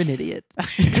 You're an idiot.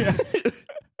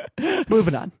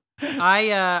 Moving on. I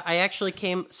actually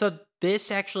came. So this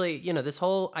actually, this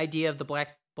whole idea of the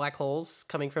black holes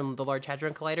coming from the Large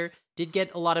Hadron Collider did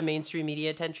get a lot of mainstream media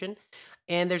attention.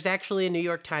 And there's actually a New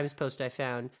York Times post I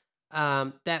found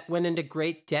that went into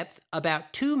great depth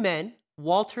about two men,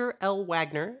 Walter L.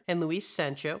 Wagner and Luis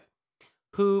Sancho,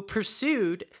 who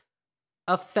pursued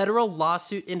a federal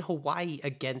lawsuit in Hawaii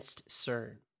against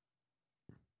CERN.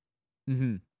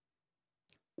 Mm-hmm.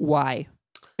 Why?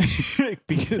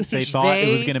 Because they thought it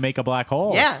was They- going to make a black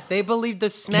hole. Yeah, they believe the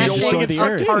smashing destroy of the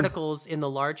Earth. particles in the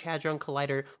Large Hadron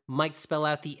Collider might spell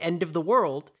out the end of the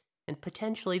world and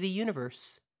potentially the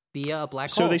universe via a black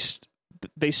So hole.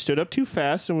 they stood up too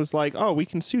fast and was like, "Oh, we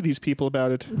can sue these people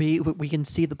about it. We can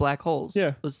see the black holes.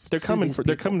 Yeah, Let's They're sue coming these for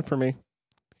they're people. coming for me.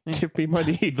 Yeah. Give me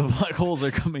money. The black holes are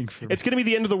coming from. It's gonna be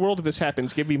the end of the world if this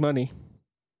happens. Give me money.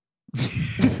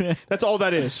 That's all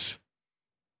that is.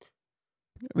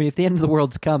 I mean, if the end of the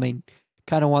world's coming,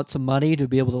 kind of want some money to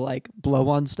be able to like blow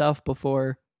on stuff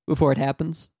before it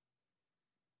happens.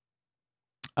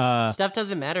 Stuff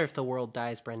doesn't matter if the world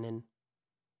dies, Brendan.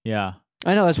 Yeah.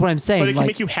 I know that's what I'm saying. But it can like,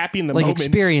 make you happy in the like moment.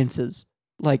 experiences.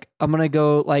 Like I'm gonna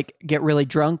go like get really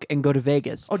drunk and go to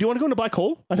Vegas, Oh, do you want to go in a black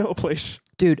hole? I know a place.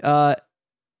 dude.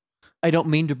 I don't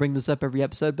mean to bring this up every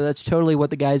episode, but that's totally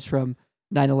what the guys from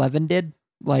 9/11 did.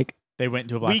 Like They went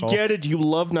into a black We hole. get it. You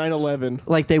love 9/11.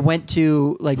 like they went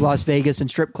to like Las Vegas and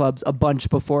strip clubs a bunch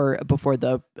before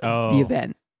the Oh.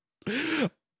 event.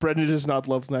 Brendan does not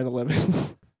love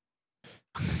 9/11.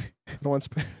 I don't want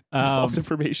false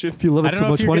information. If you love I it don't so know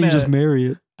if much, you're why don't you gonna- just marry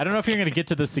it? I don't know if you're going to get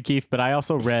to this, Sakif, but I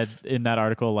also read in that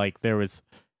article, like, there was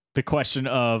the question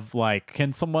of, like,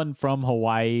 can someone from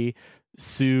Hawaii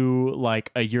sue,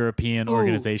 like, a European Ooh.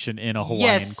 organization in a Hawaiian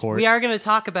Yes, court? we are going to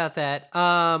talk about that.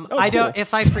 I don't. cool.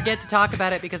 If I forget to talk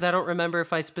about it because I don't remember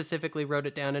if I specifically wrote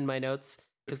it down in my notes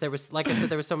because there was, like I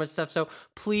said, there was so much stuff. So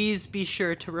please be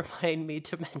sure to remind me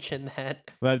to mention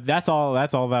that. But that's all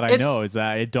that I It's- know is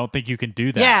that I don't think you can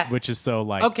do that, Yeah. which is so,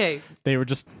 like, Okay, they were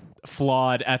just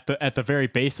flawed at the very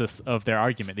basis of their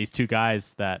argument. These two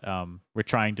guys that were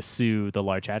trying to sue the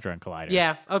Large Hadron Collider.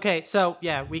 yeah, okay. So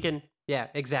yeah, we can. Yeah,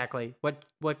 exactly. What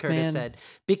Curtis Man. said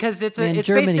because it's Man, based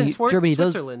Germany- in Germany,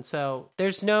 those- Switzerland. So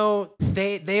there's no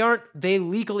they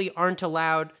legally aren't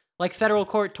allowed. Like federal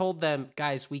court told them,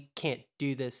 guys, we can't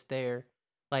do this there.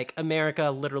 Like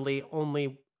America literally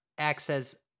only acts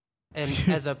as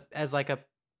like a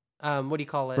what do you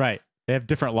call it? Right. They have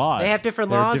different laws. They have different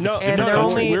They're laws, different- and different they're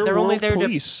countries. only- We're they're only world there to-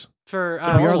 police. For we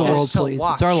are the just world to police.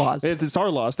 watch. It's our laws. It's our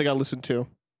laws. They got to listen to.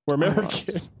 We're Our laws.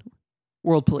 American.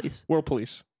 World police. World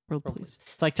police. World police.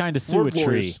 It's like trying to sue World a tree.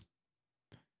 warriors.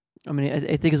 I mean, I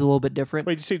think it's a little bit different.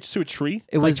 Wait, did you say sue a tree?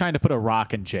 It It's was. like trying to put a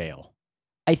rock in jail.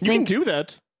 I You can think. do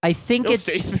that. I think It'll it's.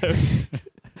 stay there.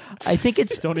 I think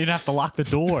it's. Don't even have to lock the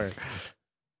door.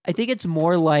 I think it's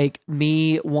more like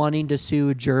me wanting to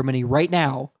sue Germany right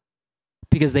now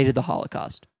because they did the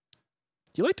Holocaust.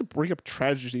 You like to bring up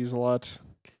tragedies a lot.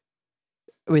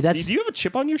 Wait, that's Do you have a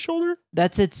chip on your shoulder?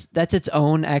 that's its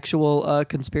own actual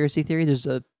conspiracy theory. There's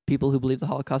people who believe the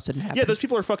Holocaust didn't happen. Yeah, those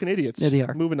people are fucking idiots. Yeah, they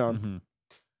are. Moving on. Mhm.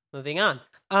 moving on.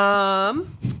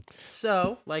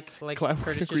 So like Collaborative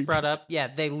Curtis just agreement. brought up, yeah,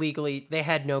 they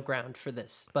had no ground for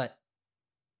this. But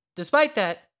despite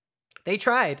that, they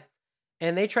tried.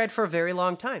 And they tried for a very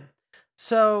long time.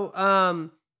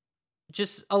 So,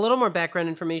 just a little more background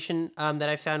information that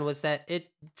I found was that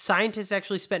scientists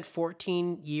actually spent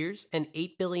 14 years and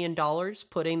 $8 billion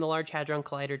putting the Large Hadron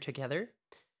Collider together.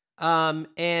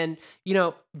 And,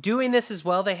 doing this as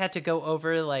well, they had to go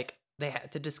over, they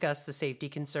had to discuss the safety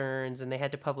concerns and they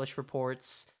had to publish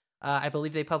reports. I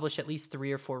believe they published at least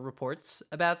 3 or 4 reports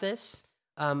about this.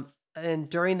 And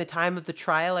during the time of the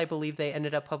trial, I believe they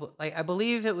ended up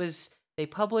they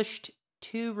published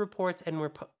 2 reports and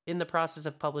were in the process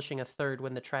of publishing a third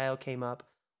when the trial came up,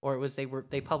 or it was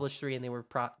they published 3 and they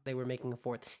were making a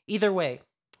 4th. Either way,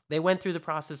 they went through the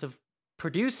process of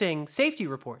producing safety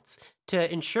reports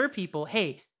to ensure people,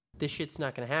 hey, this shit's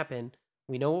not going to happen.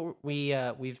 We know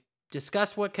we've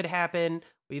discussed what could happen.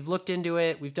 We've looked into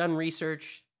it. We've done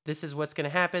research. This is what's going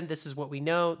to happen. This is what we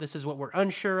know. This is what we're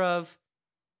unsure of.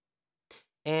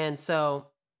 And so,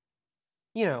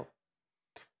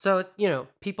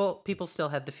 people still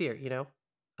had the fear,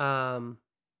 and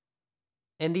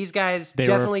these guys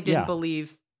definitely didn't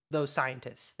believe those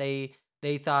scientists. They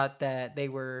thought that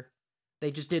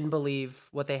they just didn't believe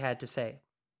what they had to say.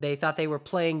 They thought they were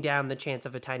playing down the chance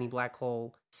of a tiny black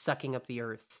hole sucking up the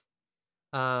Earth.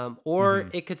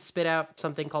 Or it could spit out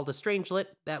something called a strangelet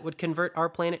that would convert our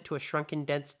planet to a shrunken,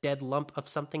 dense, dead lump of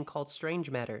something called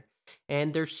strange matter.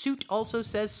 And their suit also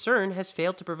says CERN has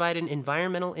failed to provide an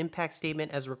environmental impact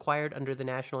statement as required under the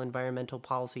National Environmental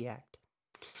Policy Act.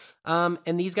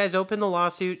 And these guys opened the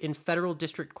lawsuit in federal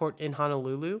district court in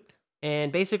Honolulu.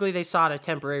 And basically they sought a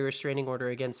temporary restraining order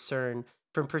against CERN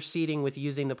from proceeding with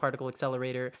using the particle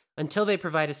accelerator until they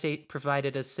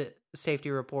provided a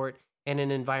safety report and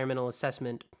an environmental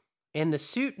assessment. And the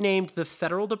suit named the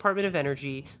Federal Department of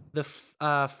Energy, the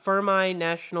Fermi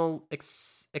National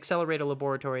Accelerator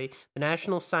Laboratory, the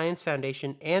National Science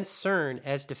Foundation, and CERN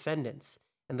as defendants.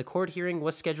 And the court hearing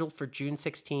was scheduled for June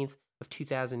 16th of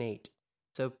 2008.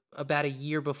 So about a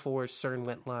year before CERN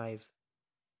went live.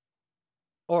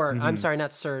 Or, I'm sorry,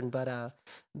 not CERN, but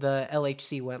the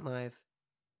LHC went live.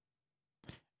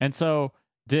 And so,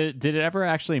 did it ever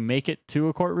actually make it to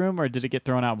a courtroom, or did it get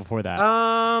thrown out before that?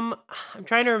 I'm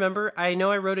trying to remember. I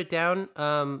know I wrote it down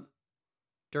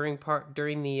during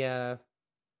the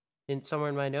in somewhere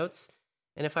in my notes.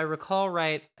 And if I recall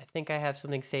right, I think I have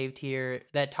something saved here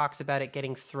that talks about it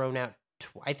getting thrown out.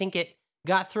 I think it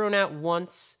got thrown out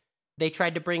once. They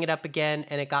tried to bring it up again,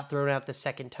 and it got thrown out the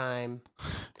second time.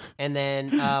 And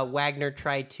then Wagner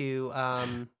tried to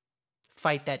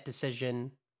fight that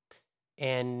decision,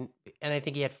 and I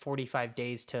think he had 45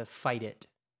 days to fight it.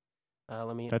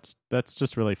 That's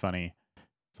just really funny.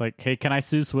 It's like, hey, can I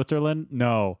sue Switzerland?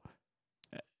 No.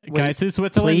 Can I sue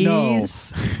Switzerland?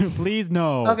 Please? No. Please,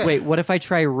 no. Okay. Wait, what if I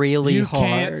try really You hard?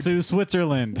 can't sue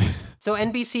Switzerland. So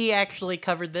NBC actually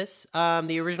covered this.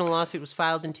 The original lawsuit was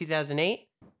filed in 2008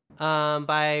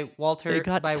 by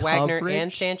Wagner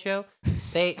and Sancho.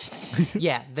 It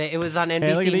was on NBC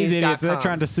Hey, look at these idiots. They're News.com.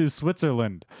 trying to sue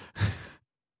Switzerland.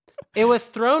 It was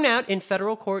thrown out in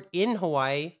federal court in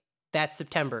Hawaii that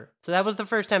September. So that was the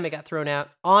first time it got thrown out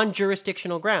on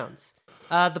jurisdictional grounds.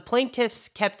 The plaintiffs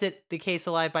kept the case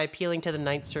alive by appealing to the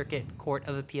Ninth Circuit Court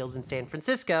of Appeals in San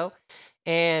Francisco,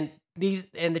 and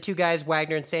the two guys,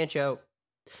 Wagner and Sancho,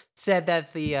 said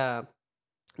that the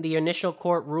initial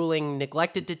court ruling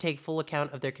neglected to take full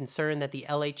account of their concern that the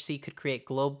LHC could create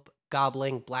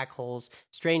globe-gobbling black holes,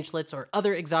 strangelets, or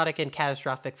other exotic and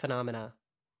catastrophic phenomena.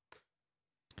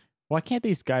 Why can't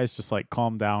these guys just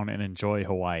calm down and enjoy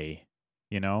Hawaii?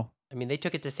 You know, I mean, they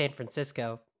took it to San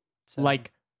Francisco. So.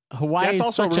 Hawaii That's is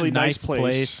also a such really a nice nice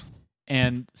place.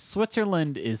 and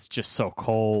Switzerland is just so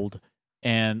cold,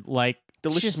 and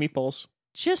Delicious meatballs.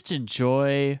 Just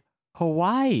enjoy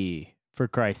Hawaii, for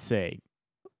Christ's sake.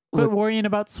 Quit worrying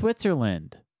about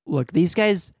Switzerland. Look, these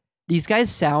guys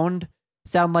sound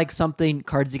like something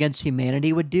Cards Against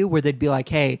Humanity would do, where they'd be like,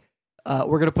 "Hey,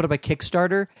 we're gonna put up a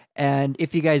Kickstarter, and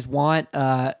if you guys want,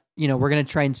 we're gonna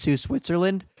try and sue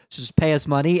Switzerland. So just pay us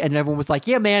money." And everyone was like,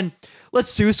 "Yeah, man, let's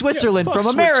sue Switzerland fuck from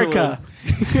America."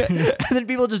 And then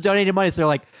people just donated money, so they're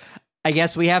like, "I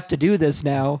guess we have to do this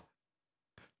now."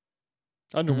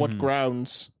 Under what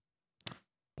grounds?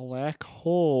 Black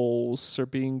holes are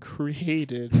being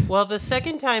created. Well, the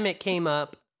second time it came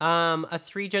up, a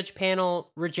 3-judge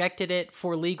panel rejected it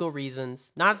for legal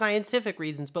reasons, not scientific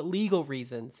reasons, but legal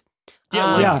reasons.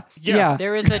 Yeah.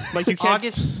 There is a You can't...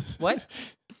 August what?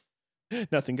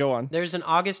 Nothing. Go on. There's an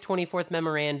August 24th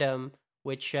memorandum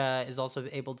which is also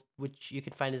which you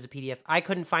can find as a PDF. I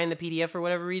couldn't find the PDF for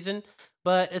whatever reason,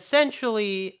 but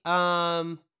essentially,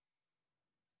 so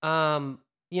what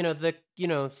did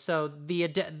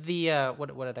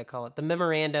I call it? The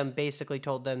memorandum basically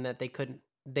told them that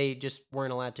they just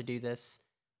weren't allowed to do this.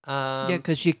 Yeah,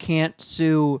 because you can't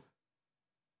sue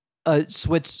a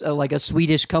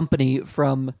Swedish company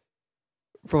from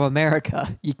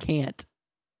America. You can't.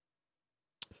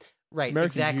 Right, American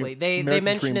exactly. They American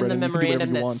mentioned dream, in the Brendan. You can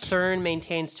do memorandum that whatever you want. CERN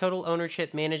maintains total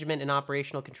ownership, management, and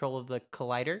operational control of the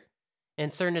collider, and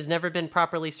CERN has never been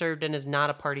properly served and is not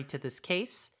a party to this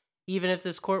case. Even if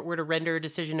this court were to render a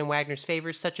decision in Wagner's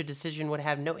favor, such a decision would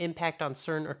have no impact on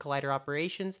CERN or collider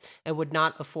operations and would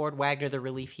not afford Wagner the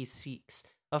relief he seeks.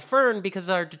 Affirmed, because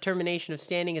our determination of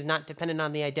standing is not dependent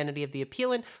on the identity of the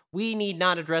appealant, we need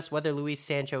not address whether Luis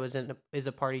Sancho is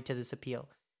a party to this appeal.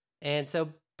 And so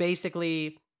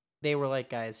basically, they were like,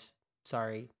 guys,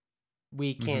 sorry,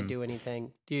 we can't do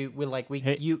anything.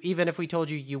 Even if we told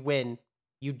you you win,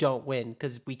 you don't win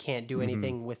because we can't do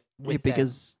anything with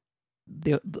because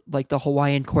the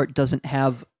Hawaiian court doesn't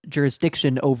have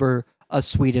jurisdiction over a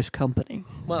Swedish company.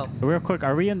 Well, Real quick,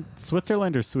 are we in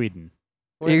Switzerland or Sweden?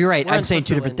 You're right. we're I'm in saying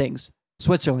two different Switzerland. things.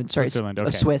 Switzerland. Sorry, Switzerland, a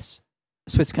okay.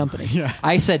 Swiss company. Yeah.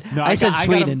 I said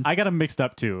Sweden. I got them mixed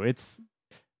up too. It's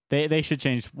they should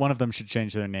change. One of them should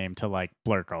change their name to like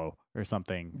Blurco or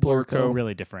something. Blurco.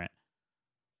 Really different.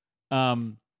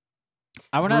 I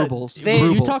want Rubles. to.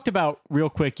 You Ruble. talked about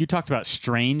real quick. You talked about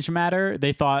strange matter.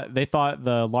 They thought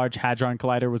the Large Hadron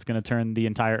Collider was going to turn the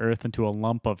entire Earth into a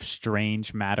lump of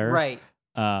strange matter. Right.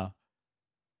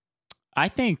 I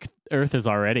think Earth is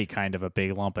already kind of a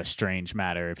big lump of strange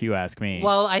matter, if you ask me.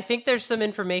 Well, I think there's some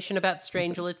information about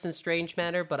strangelets and strange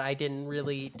matter, but I didn't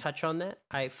really touch on that.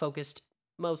 I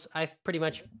pretty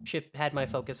much had my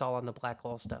focus all on the black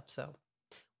hole stuff, so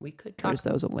we could Curtis,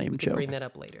 that was a lame joke. bring that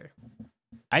up later.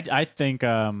 I think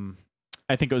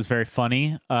it was very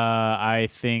funny. I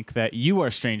think that you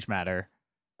are strange matter.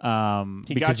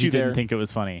 Because you didn't think it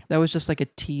was funny. That was just like a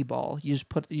T-ball. You just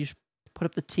put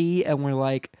up the T, and we're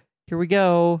like, here we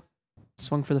go.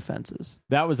 Swung for the fences.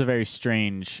 That was a very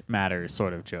strange matter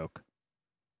sort of joke.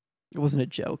 It wasn't a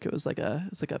joke. It was like a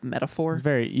metaphor. It's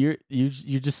very you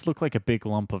just look like a big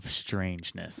lump of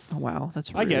strangeness. Oh, wow,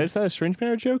 that's rude. I guess. Is that a strange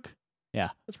matter joke?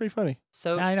 Yeah. That's pretty funny.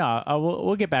 So I know.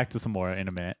 We'll get back to some more in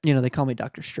a minute. You know, they call me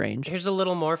Dr. Strange. here's a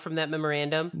little more from that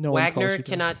memorandum. No one calls Wagner you that.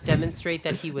 cannot demonstrate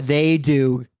that he was They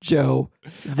do, Joe.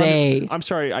 They. I'm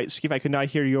sorry, Steve. I could not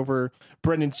hear you over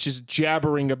Brendan's just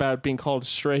jabbering about being called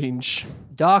strange.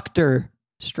 Dr.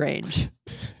 Strange.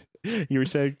 You were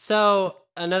saying? So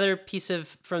another piece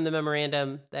from the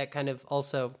memorandum that kind of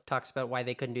also talks about why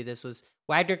they couldn't do this was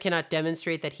Wagner cannot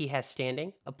demonstrate that he has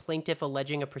standing. A plaintiff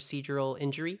alleging a procedural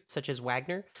injury, such as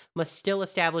Wagner, must still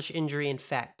establish injury in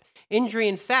fact. Injury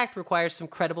in fact requires some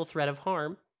credible threat of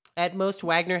harm. At most,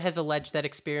 Wagner has alleged that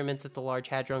experiments at the Large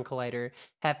Hadron Collider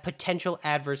have potential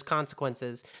adverse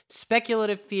consequences.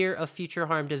 Speculative fear of future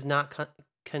harm does not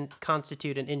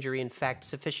constitute an injury in fact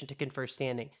sufficient to confer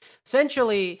standing.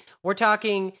 Essentially, we're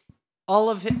talking all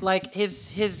of it, like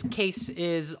his case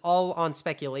is all on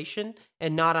speculation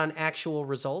and not on actual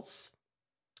results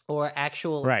or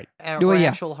actual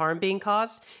actual harm being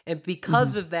caused. And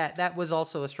because of that, that was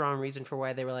also a strong reason for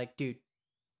why they were like, dude,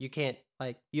 you can't,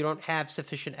 like, you don't have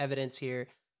sufficient evidence here.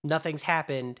 Nothing's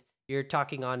happened. You're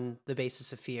talking on the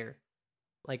basis of fear.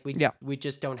 Like we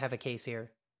just don't have a case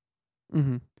here.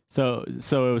 Mm-hmm. So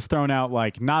it was thrown out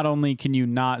like, not only can you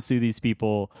not sue these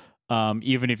people,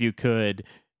 even if you could,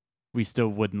 we still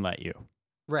wouldn't let you.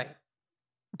 Right.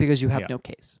 Because you have no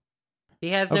case. He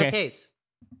has no case.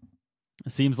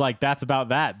 It seems like that's about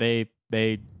that. They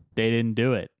didn't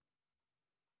do it.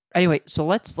 Anyway, so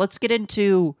let's get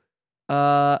into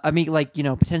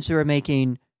potentially we're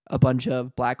making a bunch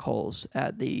of black holes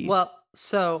at the Well,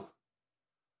 so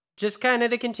just kind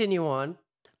of to continue on.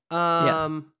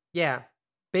 Yeah.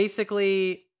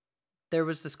 Basically there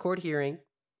was this court hearing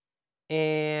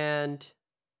and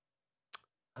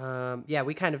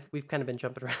we've kind of been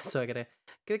jumping around, so I gotta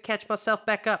catch myself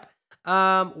back up.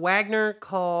 Wagner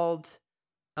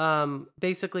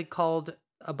basically called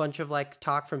a bunch of like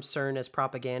talk from CERN as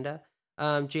propaganda.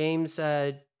 James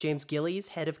Gillies,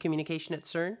 head of communication at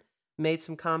CERN, made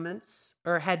some comments,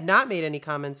 or had not made any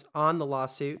comments on the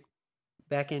lawsuit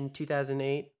back in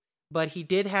 2008, but he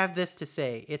did have this to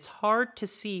say: "It's hard to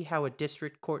see how a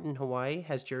district court in Hawaii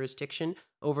has jurisdiction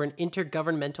over an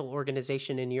intergovernmental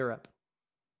organization in Europe."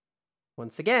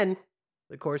 Once again,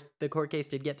 the court case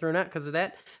did get thrown out because of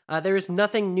that. There is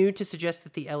nothing new to suggest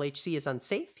that the LHC is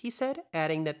unsafe, he said,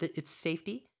 adding that its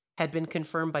safety had been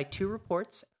confirmed by 2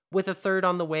 reports, with a third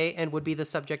on the way and would be the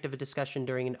subject of a discussion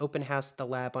during an open house at the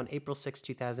lab on April 6,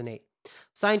 2008.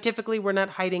 Scientifically, we're not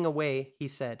hiding away, he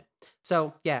said.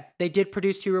 So, yeah, they did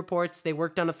produce 2 reports. They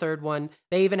worked on a third one.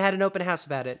 They even had an open house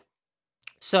about it.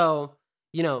 So,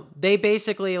 they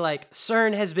basically,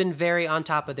 CERN has been very on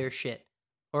top of their shit.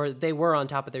 Or they were on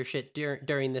top of their shit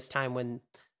during this time when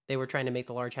they were trying to make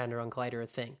the Large Hadron Collider a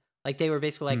thing. They were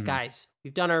basically like, guys,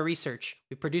 we've done our research.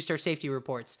 We've produced our safety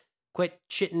reports. Quit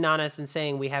shitting on us and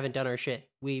saying we haven't done our shit.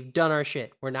 We've done our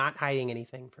shit. We're not hiding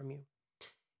anything from you.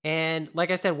 And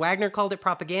like I said, Wagner called it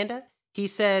propaganda. He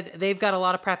said they've got a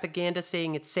lot of propaganda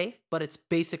saying it's safe, but it's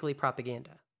basically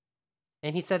propaganda.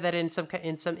 And he said that in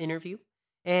some interview.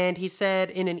 And he said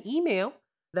in an email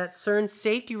that CERN's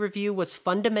safety review was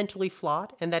fundamentally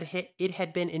flawed and that it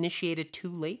had been initiated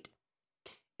too late.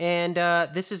 And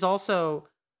this is also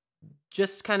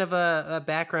just kind of a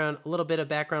little bit of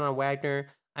background on Wagner.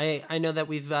 I know that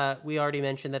we already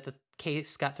mentioned that the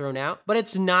case got thrown out, but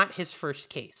it's not his first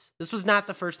case. This was not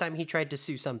the first time he tried to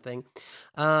sue something.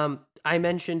 I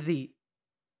mentioned the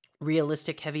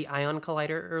Realistic Heavy Ion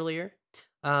Collider earlier,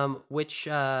 which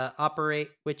is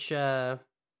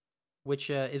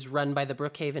run by the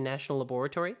Brookhaven National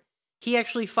Laboratory. He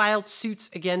actually filed suits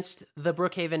against the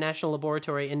Brookhaven National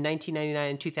Laboratory in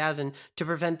 1999 and 2000 to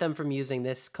prevent them from using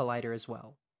this collider as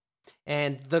well.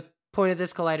 And the point of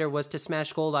this collider was to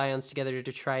smash gold ions together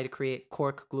to try to create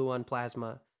quark gluon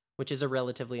plasma, which is a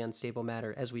relatively unstable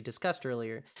matter, as we discussed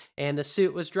earlier. And the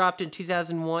suit was dropped in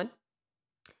 2001.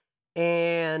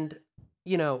 And,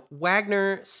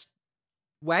 Wagner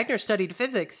studied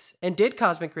physics and did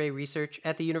cosmic ray research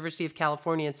at the University of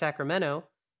California in Sacramento,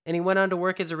 and he went on to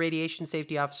work as a radiation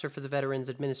safety officer for the Veterans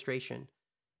Administration.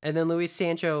 And then Luis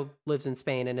Sancho lives in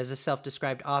Spain and is a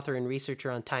self-described author and researcher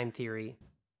on time theory.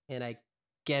 And I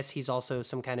guess he's also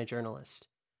some kind of journalist.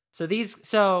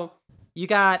 So you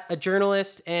got a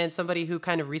journalist and somebody who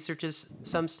kind of researches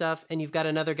some stuff, and you've got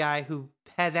another guy who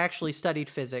has actually studied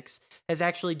physics, has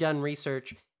actually done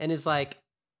research, and is like,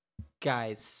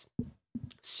 guys,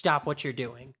 stop what you're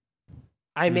doing.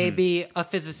 I may be a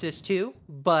physicist too,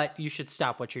 but you should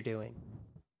stop what you're doing.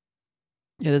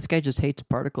 Yeah, this guy just hates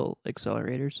particle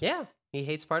accelerators. Yeah, he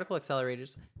hates particle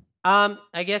accelerators. I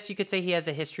guess you could say he has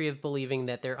a history of believing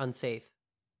that they're unsafe.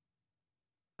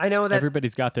 I know that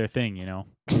everybody's got their thing,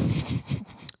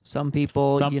 Some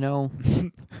people,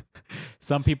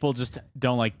 Some people just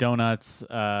don't like donuts.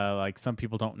 Some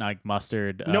people don't like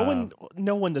mustard. No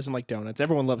one doesn't like donuts.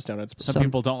 Everyone loves donuts. Some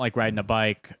people don't like riding a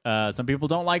bike. Some people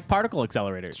don't like particle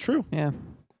accelerators. It's true. Yeah,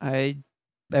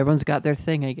 everyone's got their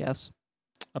thing, I guess.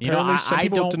 Apparently, some I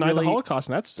people don't deny really- the Holocaust,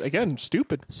 and that's, again,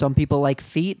 stupid. Some people like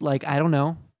feet. I don't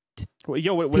know. Well,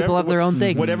 whatever, People have their own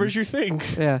thing. Whatever's your thing.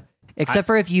 Yeah, except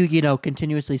for if you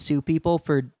continuously sue people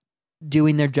for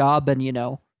doing their job, and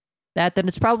then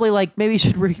it's probably maybe you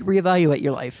should reevaluate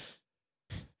your life.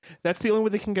 That's the only way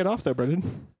they can get off, though,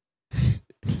 Brendan.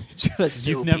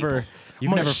 You've never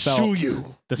felt sue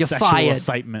you. the You're sexual fired.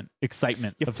 excitement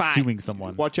You're of fired. suing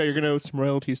someone. Watch out, you're going to owe some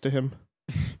royalties to him.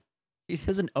 He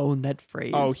doesn't own that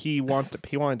phrase. Oh, he wanted to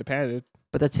patent it.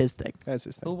 but that's his thing. That's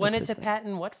his who thing. wanted his to thing.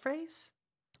 patent what phrase?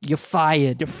 You're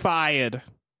fired. You're fired.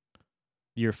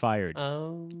 You're fired.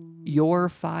 Oh. You're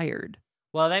fired.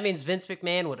 Well, that means Vince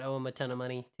McMahon would owe him a ton of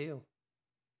money, too.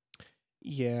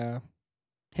 Yeah.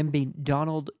 Him being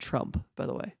Donald Trump, by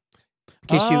the way. In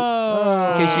case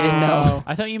you didn't know.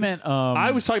 I thought you meant.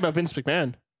 I was talking about Vince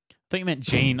McMahon. I thought you meant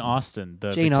Jane Austen,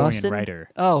 the Jane Victorian Austen? writer.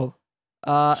 Oh.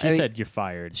 She said you're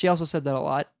fired. She also said that a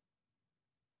lot.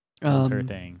 That's her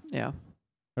thing. Yeah.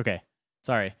 Okay.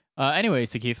 Sorry. Anyway,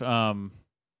 Sakif,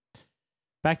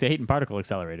 back to hating particle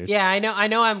accelerators. Yeah, I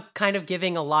know I'm kind of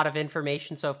giving a lot of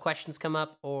information, so if questions come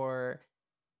up or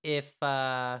if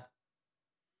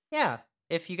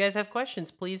if you guys have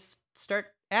questions, please start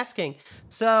asking.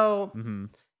 So,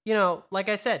 like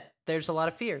I said, there's a lot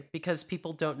of fear because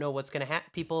people don't know what's going to happen.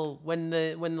 People, when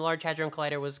the Large Hadron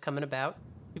Collider was coming about,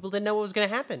 people didn't know what was going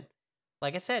to happen.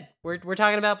 Like I said, we're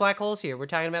talking about black holes here. We're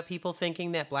talking about people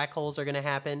thinking that black holes are going to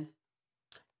happen.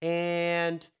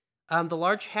 And the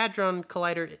Large Hadron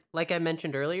Collider, like I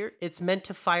mentioned earlier, it's meant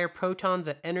to fire protons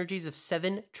at energies of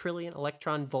 7 trillion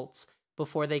electron volts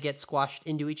before they get squashed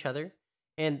into each other.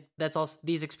 And that's also,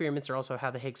 these experiments are also how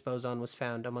the Higgs boson was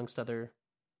found, amongst other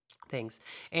things.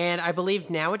 And I believe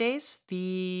nowadays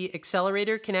the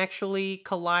accelerator can actually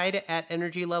collide at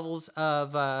energy levels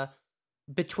of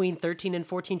between 13 and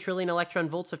 14 trillion electron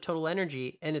volts of total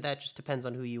energy. And that just depends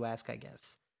on who you ask, I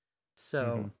guess.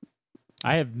 So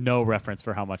I have no reference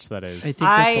for how much that is. I think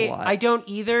that's a lot. I don't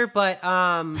either, but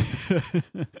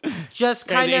just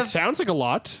kind And of it sounds like a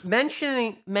lot.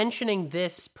 mentioning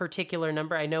this particular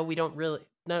number. I know we don't really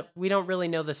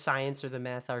know the science or the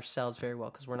math ourselves very well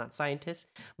because we're not scientists,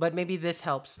 but maybe this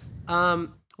helps.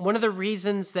 One of the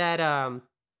reasons that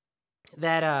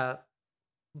the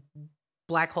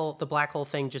black hole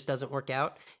thing just doesn't work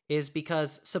out is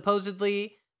because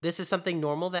supposedly this is something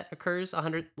normal that occurs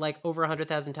over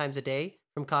 100,000 times a day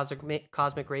from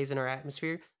cosmic rays in our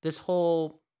atmosphere. This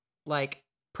whole like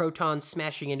protons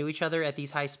smashing into each other at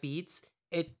these high speeds,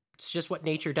 it's just what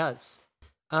nature does.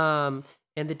 And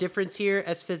the difference here,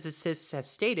 as physicists have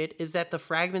stated, is that the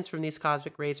fragments from these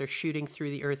cosmic rays are shooting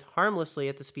through the Earth harmlessly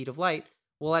at the speed of light,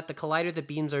 while at the collider the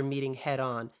beams are meeting head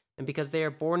on. And because they are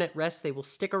born at rest, they will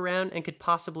stick around and could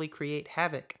possibly create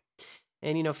havoc.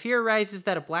 And, fear arises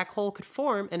that a black hole could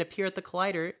form and appear at the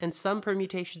collider, and some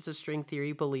permutations of string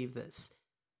theory believe this.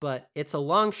 But it's a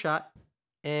long shot,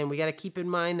 and we got to keep in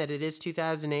mind that it is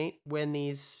 2008 when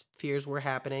these fears were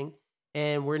happening,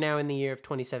 and we're now in the year of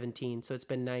 2017, so it's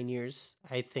been 9 years.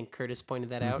 I think Curtis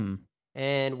pointed that out.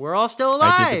 And we're all still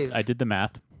alive! I did the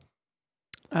math.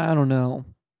 I don't know.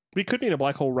 We could be in a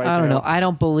black hole right now. I don't know. I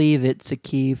don't believe it,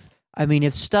 Sakif. I mean,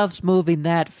 if stuff's moving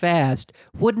that fast,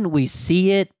 wouldn't we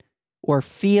see it or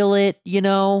feel it,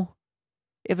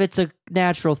 If it's a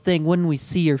natural thing, wouldn't we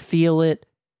see or feel it?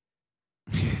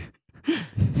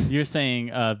 You're saying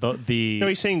No,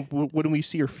 he's saying, wouldn't we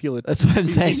see or feel it? That's what I'm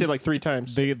saying. He said like 3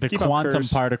 times. the Keep up, quantum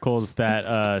Curtis. particles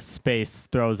that space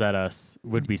throws at us,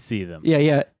 would we see them?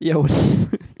 Yeah.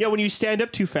 Yeah, when you stand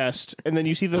up too fast and then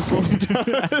you see those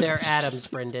little They're atoms,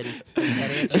 Brendan. Does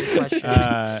that answer your question?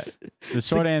 The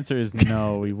short answer is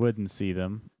no, we wouldn't see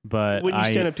them. But when you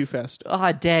stand up too fast.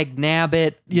 Dag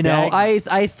nabbit. Dag-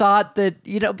 I thought that,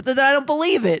 but then I don't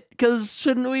believe it, because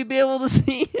shouldn't we be able to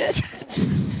see it?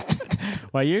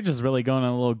 Well, you're just really going on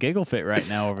a little giggle fit right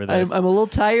now over this. I'm a little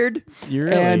tired, You're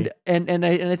really... and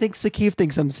I think Sakif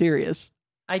thinks I'm serious.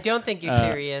 I don't think you're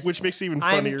serious. Which makes it even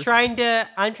funnier.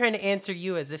 I'm trying to answer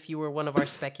you as if you were one of our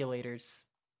speculators.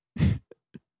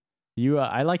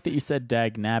 I like that you said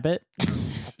dag nabbit.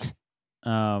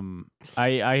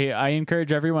 I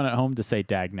encourage everyone at home to say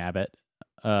dag nabbit.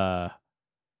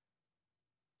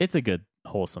 It's a good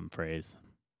wholesome phrase.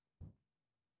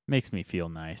 Makes me feel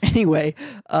nice. Anyway,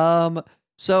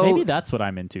 so maybe that's what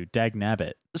I'm into. Dag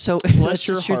nabbit. So Bless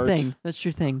your that's your heart. thing. That's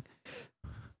your thing.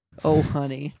 Oh,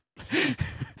 honey.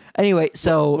 Anyway,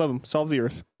 so Love him. Solve the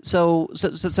Earth. so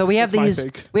we have That's my these.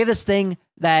 take. We have this thing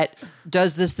that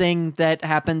does this thing that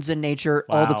happens in nature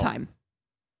all the Wow. time.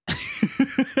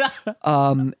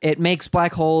 It makes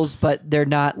black holes, but they're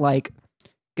not like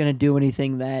gonna do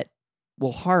anything that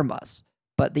will harm us.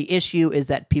 But the issue is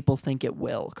that people think it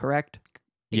will. Correct?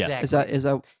 Yes. Exactly. Is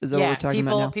that what we're talking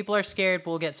about now? People are scared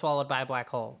we'll get swallowed by a black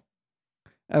hole.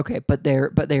 Okay, but they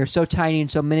are so tiny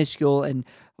and so minuscule and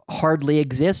hardly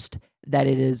exist that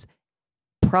it is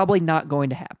probably not going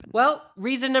to happen. Well,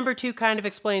 reason number 2 kind of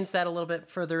explains that a little bit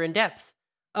further in depth.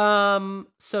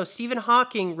 So Stephen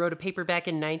Hawking wrote a paper back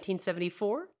in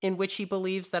 1974 in which he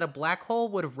believes that a black hole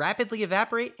would rapidly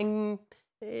evaporate and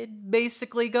it'd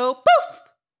basically go poof.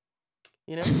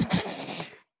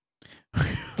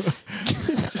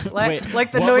 Wait,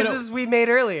 like the what would noises we made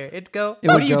earlier. It'd go. It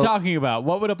What would are you go- talking about?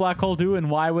 What would a black hole do, and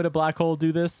why would a black hole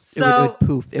do this? It would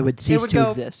poof. It would It cease would to go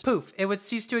exist. poof. It would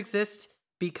cease to exist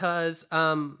because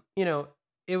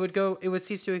it would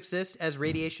cease to exist as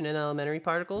radiation and elementary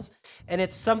particles, and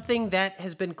it's something that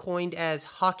has been coined as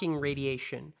Hawking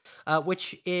radiation,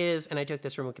 which is, and I took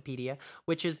this from Wikipedia,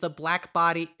 which is black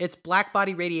body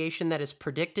radiation that is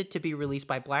predicted to be released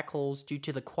by black holes due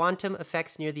to the quantum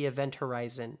effects near the event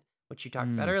horizon, which you talked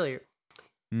about earlier.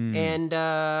 And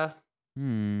yeah,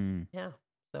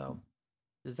 so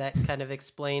does that kind of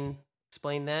explain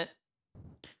that?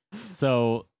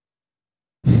 So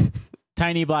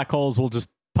tiny black holes will just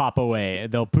pop away.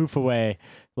 They'll poof away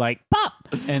like pop,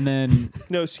 and then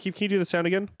No, can you do the sound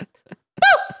again?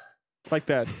 Like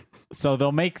that. so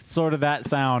they'll make sort of that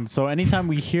sound. So anytime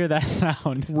we hear that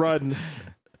sound, Run.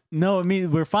 no, I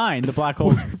mean we're fine. The black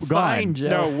hole's Fine, gone. Joe.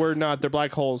 No, we're not. They're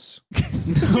black holes.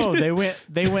 No, they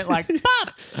went like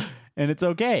pop, and it's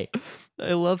okay.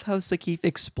 I love how Sakif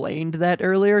explained that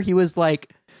earlier. He was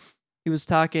like, he was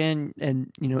talking,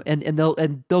 and and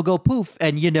they'll go poof,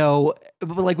 and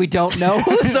but like we don't know,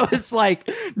 so it's like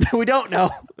we don't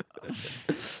know,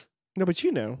 No, but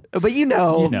you know. but You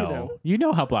know.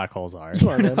 know how black holes are. Come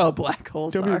on, you know man. how black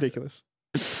holes Don't be are. ridiculous.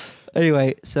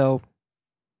 Anyway, so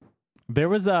There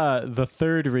was the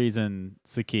third reason,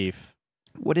 Sakif,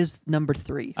 What is number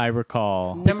 3? I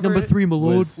recall. Number 3, my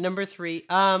lord. was- Number 3.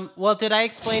 Well, did I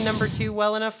explain number 2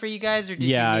 well enough for you guys, or did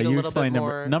yeah, you need a you little bit explained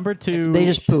more? number 2. They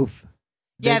just poof.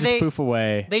 Yeah, just they- poof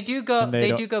away. They do go. And they They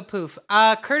don't- do go poof.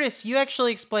 Curtis, you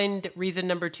actually explained reason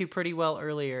number 2 pretty well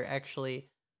earlier. Actually,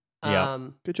 Yeah.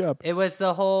 Good job. it was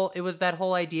that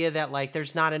whole idea that like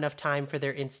there's not enough time for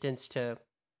their instance to.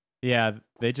 Yeah,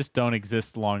 they just don't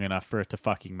exist long enough for it to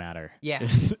fucking matter. Yeah.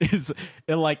 Is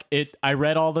it like it? I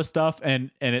read all the stuff and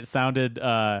it sounded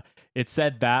it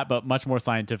said that, but much more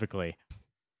scientifically.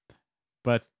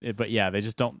 But yeah, they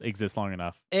just don't exist long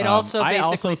enough. It also I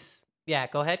basically. Yeah,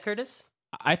 go ahead, Curtis.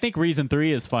 I think reason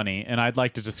 3 is funny, and I'd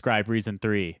like to describe reason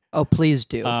 3. Oh, please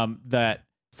do. That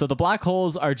so the black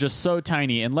holes are just so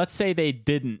tiny, and let's say they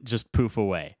didn't just poof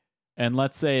away, and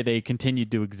let's say they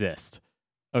continued to exist.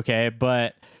 Okay,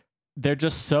 but they're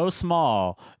just so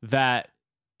small that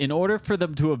in order for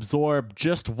them to absorb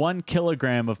just 1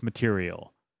 kilogram of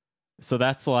material, so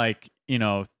that's like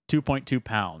 2.2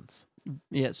 pounds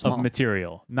Yeah, small. of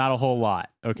material, not a whole lot.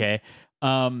 Okay,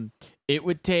 it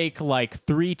would take like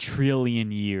 3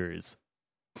 trillion years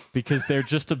because they're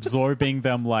just absorbing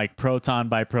them like proton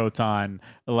by proton,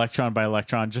 electron by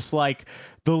electron, just like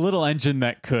the little engine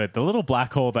that could, the little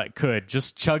black hole that could,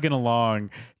 just chugging along,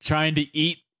 trying to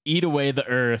eat away the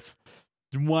Earth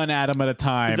 1 atom at a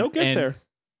time. They'll get And,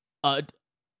 there.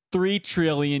 3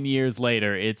 trillion years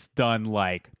later, it's done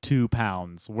like 2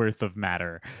 pounds worth of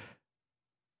matter.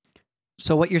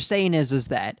 So what you're saying is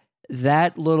that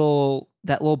little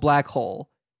black hole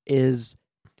is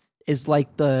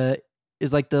like the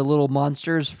little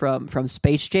monsters from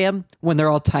Space Jam when they're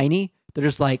all tiny. They're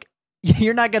just like,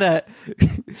 you're not gonna.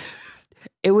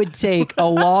 It would take a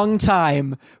long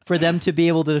time for them to be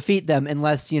able to defeat them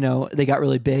unless they got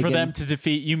really big. For and them to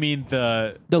defeat, you mean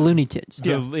the Looney Tunes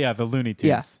the Looney Tunes.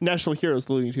 Yeah. National heroes,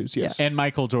 the Looney Tunes. Yes. And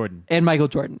Michael Jordan. and Michael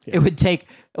Jordan. Yeah. It would take.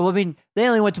 Well, I mean, they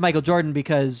only went to Michael Jordan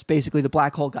because basically the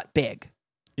black hole got big.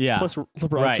 Yeah. Plus,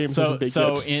 LeBron Right. James So isn't big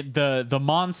yet. the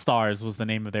Monstars was the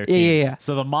name of their Yeah, team. yeah.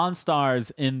 So the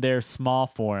Monstars in their small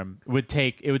form would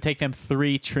take them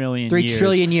 3 trillion 3 years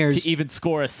trillion years to even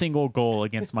score a single goal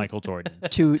against Michael Jordan.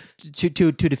 to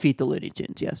defeat the Looney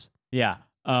Tunes. Yes, Yeah.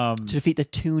 to defeat the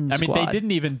Toon I mean, Squad. they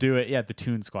didn't even do it. Yeah, the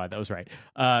Toon Squad. That was right.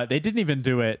 They didn't even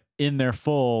do it in their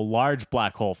full large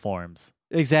black hole forms.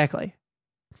 Exactly.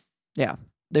 Yeah,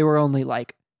 they were only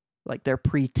like their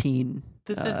preteen.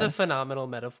 This is a phenomenal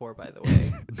metaphor, by the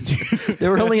way. They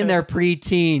were only in their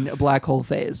preteen black hole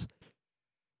phase.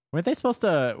 Weren't they supposed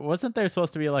to? Wasn't there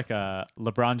supposed to be like a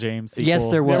LeBron James sequel? Yes,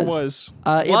 there there was. was.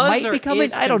 It Was might or be coming.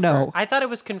 is I don't know. confirmed? I thought it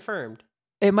was confirmed.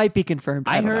 It might be confirmed.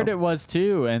 I don't heard know. it was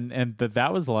too, and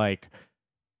that was like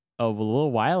a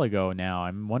little while ago now.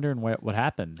 I'm wondering what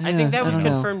happened. I think that was don't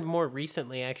know. confirmed more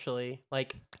recently, actually,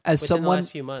 like As within the someone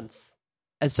last few months.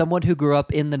 as someone who grew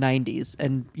up in the 90s,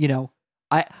 and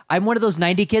I'm one of those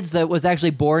 90 kids that was actually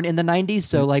born in the 90s,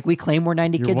 so like we claim we're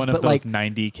 90 You're kids, one of but those like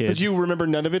 90 kids. But you remember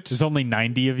none of it? There's only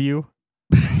 90 of you.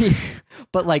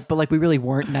 but we really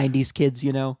weren't 90s kids,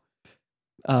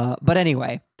 but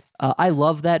anyway, I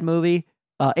love that movie.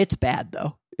 It's bad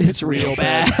though. It's real real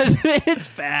bad. bad. It's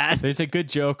bad. There's a good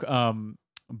joke.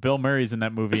 Bill Murray's in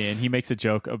that movie, and he makes a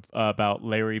joke about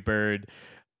Larry Bird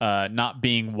not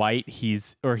being white.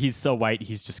 He's so white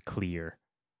he's just clear.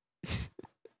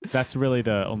 That's really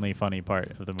the only funny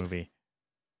part of the movie.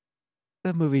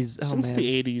 The movie's Since man.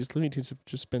 the 80s, Looney Tunes have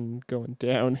just been going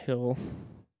downhill.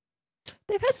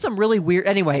 They've had some really weird.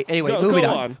 Anyway, Go moving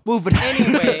on. Moving on.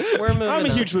 Anyway, we're moving I'm a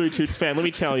on. huge Looney Tunes fan, let me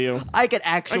tell you. I could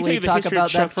tell actually you the talk history of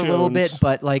about that Chuck for a little bit, Jones.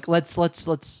 but like let's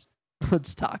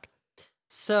talk.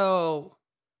 So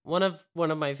one of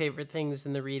my favorite things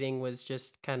in the reading was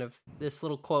just kind of this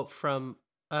little quote from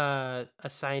a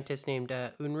scientist named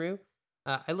Unruh.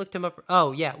 I looked him up.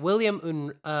 Oh yeah, William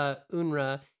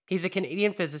Unruh. He's a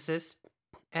Canadian physicist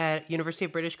at University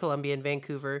of British Columbia in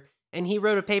Vancouver, and he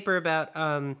wrote a paper about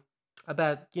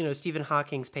Stephen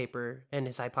Hawking's paper and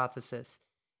his hypothesis.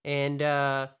 And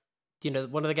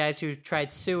one of the guys who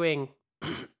tried suing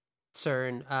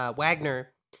CERN, Wagner,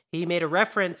 he made a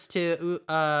reference to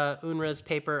Unruh's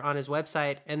paper on his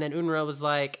website, and then Unruh was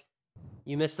like,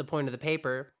 "You missed the point of the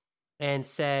paper," and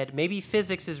said, "Maybe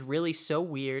physics is really so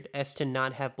weird as to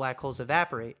not have black holes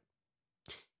evaporate.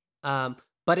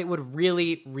 But it would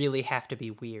really, really have to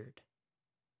be weird."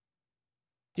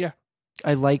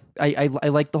 I like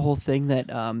the whole thing that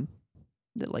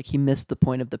like he missed the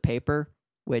point of the paper,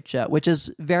 which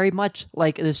is very much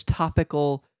like this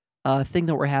topical thing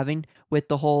that we're having with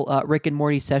the whole Rick and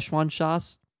Morty Szechuan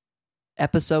sauce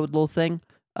episode little thing.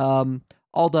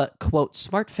 All the quote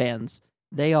smart fans,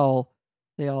 they all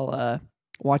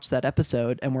watched that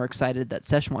episode and were excited that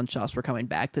Szechuan sauce were coming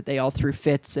back, that they all threw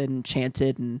fits and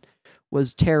chanted and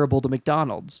was terrible to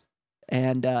McDonald's.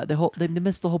 And they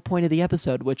missed the whole point of the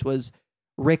episode, which was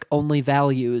Rick only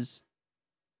values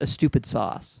a stupid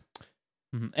sauce.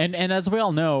 And as we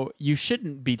all know, you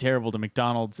shouldn't be terrible to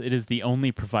McDonald's. It is the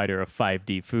only provider of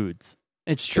 5D foods.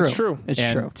 It's true. It's true. It's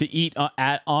and true. to eat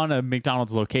on a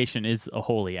McDonald's location is a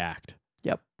holy act.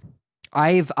 Yep.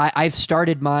 I've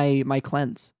started my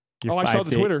cleanse. Your I saw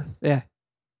the 5D Twitter. Yeah.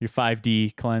 Your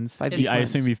 5D cleanse. 5D I cleanse.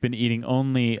 assume you've been eating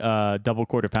only double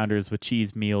quarter pounders with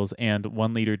cheese meals and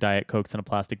 1 liter Diet Cokes in a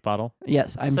plastic bottle.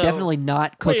 Yes, I'm So- definitely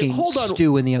not cooking hold on.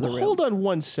 stew in the other room. Hold on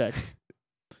one sec.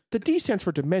 The D stands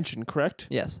for dimension, correct?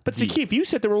 Yes. But see, D. Keith, you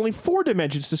said there were only 4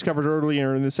 dimensions discovered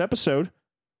earlier in this episode.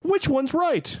 Which one's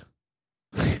right?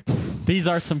 These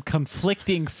are some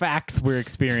conflicting facts we're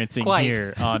experiencing Quite.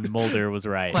 here on Mulder Was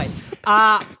Right. Quite.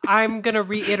 I'm going to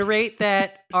reiterate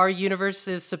that our universe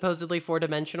is supposedly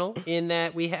 4-dimensional in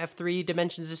that we have 3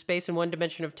 dimensions of space and 1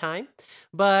 dimension of time.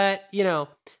 But,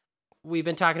 we've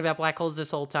been talking about black holes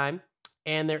this whole time.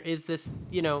 And there is this,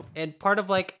 and part of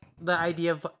like the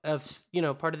idea of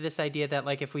part of this idea that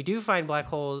like if we do find black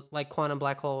holes, like quantum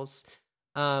black holes,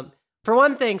 for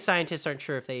one thing, scientists aren't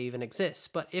sure if they even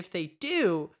exist. But if they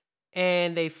do,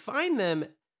 and they find them,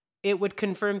 it would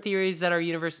confirm theories that our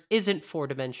universe isn't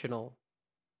 4-dimensional.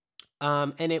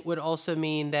 And it would also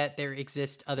mean that there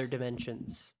exist other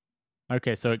dimensions.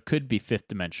 Okay, so it could be 5th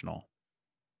dimensional.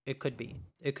 It could be.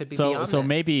 It could be So beyond that.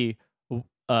 maybe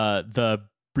the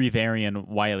breatharian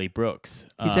Wiley Brooks.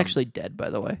 He's actually dead, by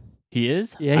the way. He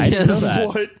is? Yeah, I he didn't know is. that.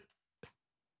 What?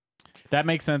 That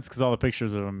makes sense because all the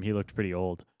pictures of him, he looked pretty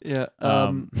old. Yeah.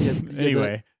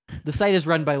 Anyway. The site is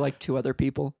run by like 2 other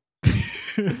people.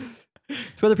 2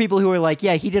 other people who are like,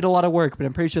 yeah, he did a lot of work, but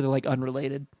I'm pretty sure they're like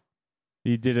unrelated.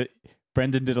 He did it.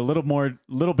 Brendan did a little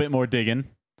bit more digging.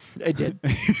 I did.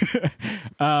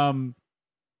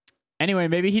 Anyway,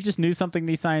 maybe he just knew something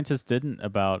these scientists didn't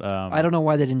about. I don't know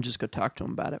why they didn't just go talk to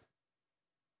him about it.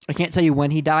 I can't tell you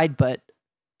when he died, but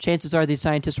chances are these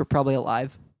scientists were probably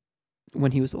alive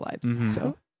when he was alive. Mhm.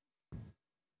 So,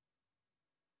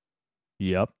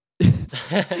 Yep.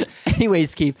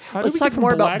 anyways, Keith, How did let's we talk get from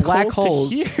more about black to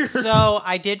holes. here? So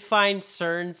I did find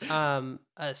CERN's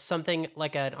something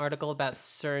like an article about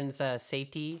CERN's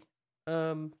safety.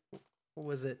 What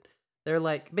was it? They're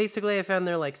like basically I found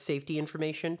their like safety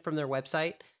information from their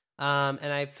website.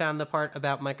 And I found the part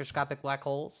about microscopic black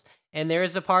holes. And there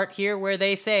is a part here where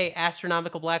they say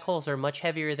astronomical black holes are much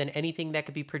heavier than anything that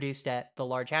could be produced at the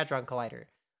Large Hadron Collider.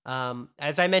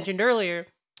 As I mentioned earlier,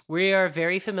 we are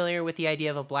very familiar with the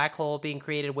idea of a black hole being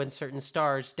created when certain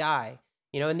stars die.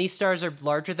 And these stars are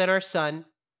larger than our sun,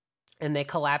 and they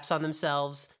collapse on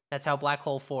themselves. That's how black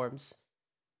hole forms.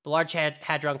 The Large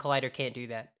Hadron Collider can't do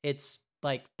that. It's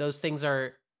like those things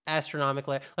are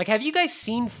astronomical. Like, have you guys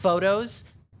seen photos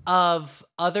of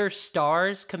other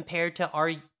stars compared to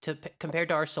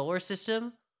our solar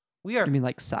system? We are You mean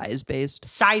like size based?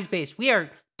 size based. We are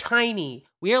tiny.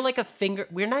 We are like a finger.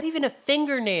 We're not even a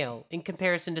fingernail in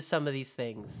comparison to some of these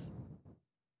things.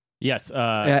 Yes.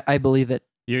 I believe it.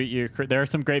 There are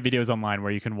some great videos online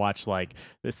where you can watch like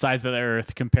the size of the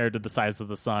Earth compared to the size of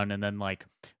the sun, and then like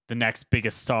the next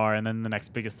biggest star, and then the next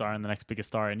biggest star, and the next biggest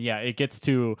star, and yeah, it gets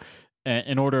to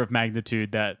an order of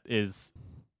magnitude that is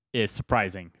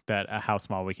surprising that how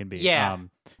small we can be. Yeah.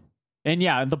 And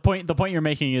yeah, the point you're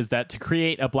making is that to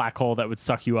create a black hole that would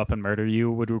suck you up and murder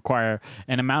you would require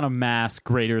an amount of mass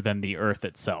greater than the Earth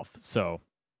itself. So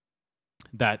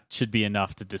that should be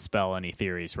enough to dispel any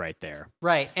theories right there.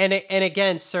 Right. And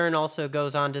again, CERN also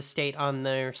goes on to state on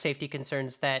their safety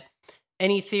concerns that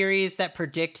any theories that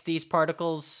predict these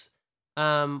particles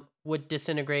would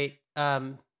disintegrate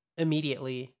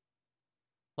immediately.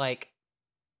 Like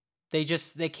they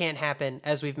can't happen,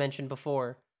 as we've mentioned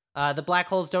before. The black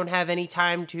holes don't have any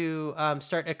time to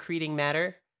start accreting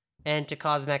matter and to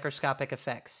cause macroscopic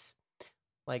effects.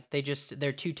 Like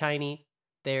they're too tiny.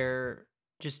 There's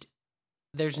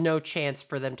no chance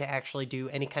for them to actually do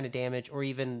any kind of damage, or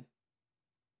even,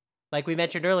 like we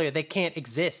mentioned earlier, they can't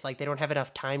exist. Like they don't have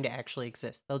enough time to actually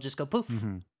exist. They'll just go poof.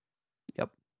 Mm-hmm.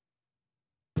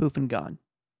 Poof and gone.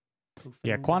 Poof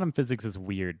Yeah, and- quantum physics is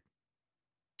weird.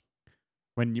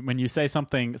 When you say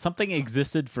something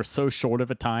existed for so short of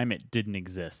a time, it didn't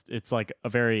exist. It's like a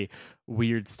very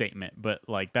weird statement, but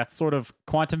like that's sort of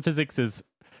quantum physics is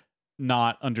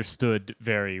not understood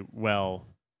very well,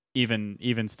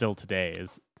 even still today,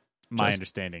 is my Just-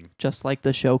 understanding. Just like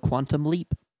the show Quantum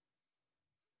Leap.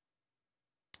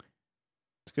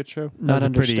 It's a good show. Not That's a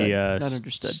understood. pretty, Not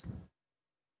understood.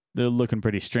 They're looking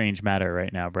pretty strange matter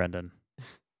right now, Brendan.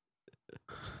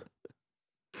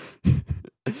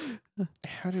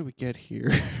 how did we get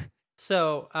here?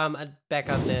 So, back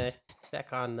on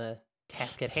the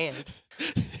task at hand.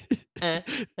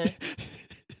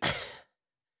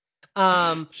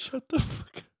 Shut the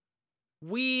fuck up.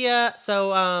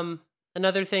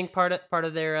 Another thing, part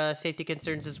of their safety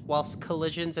concerns is whilst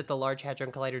collisions at the Large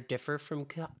Hadron Collider differ from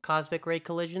cosmic ray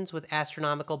collisions with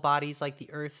astronomical bodies like the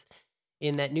Earth,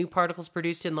 in that new particles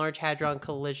produced in Large Hadron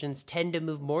collisions tend to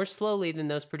move more slowly than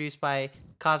those produced by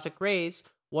cosmic rays,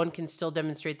 one can still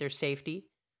demonstrate their safety.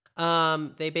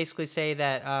 They basically say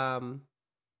that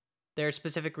there are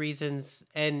specific reasons,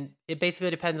 and it basically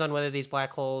depends on whether these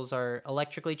black holes are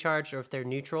electrically charged or if they're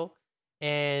neutral.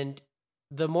 And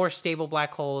the more stable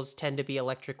black holes tend to be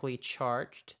electrically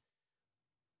charged,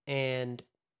 and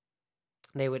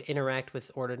they would interact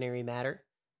with ordinary matter.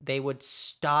 They would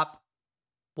stop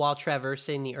while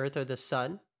traversing the Earth or the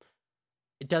Sun.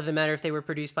 It doesn't matter if they were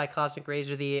produced by cosmic rays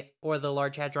or the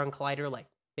Large Hadron Collider. Like,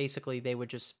 basically, they would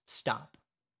just stop.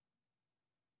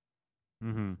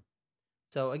 Mm-hmm.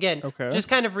 So again, just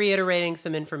kind of reiterating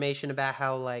some information about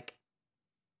how, like,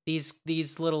 these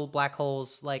little black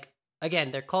holes, like,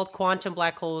 again, they're called quantum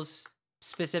black holes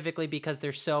specifically because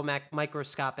they're so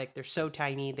microscopic. They're so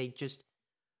tiny.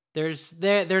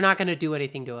 They're not going to do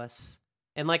anything to us.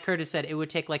 And like Curtis said, it would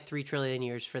take like 3 trillion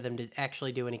years for them to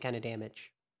actually do any kind of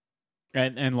damage.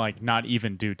 And like not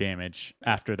even do damage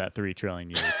after that 3 trillion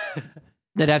years.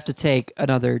 They'd have to take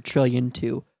another trillion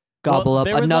to gobble up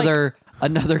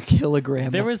another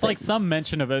kilogram. There was like things. some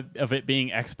mention of it being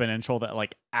exponential, that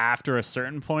like after a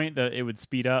certain point that it would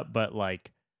speed up, but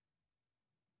like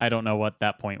I don't know what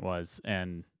that point was.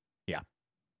 And yeah.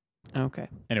 Okay.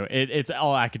 Anyway, it's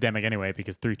all academic anyway,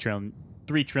 because 3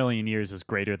 trillion years is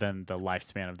greater than the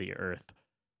lifespan of the Earth.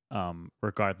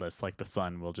 Regardless, like the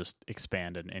sun will just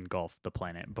expand and engulf the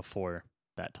planet before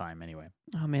that time anyway.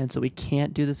 Oh man, so we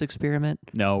can't do this experiment?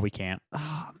 No, we can't.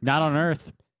 Oh, not on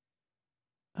Earth.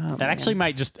 Oh, that actually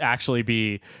might just actually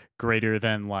be greater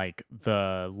than like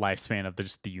the lifespan of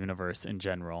just the universe in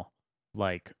general.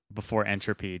 Like before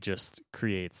entropy just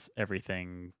creates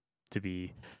everything to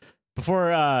be before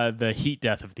the heat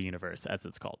death of the universe, as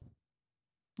it's called.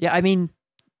 Yeah, I mean,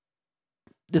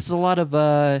 this is a lot of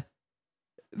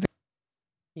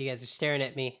you guys are staring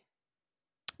at me.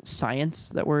 Science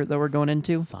that we're going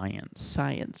into.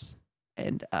 Science,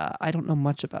 and I don't know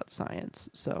much about science,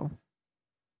 so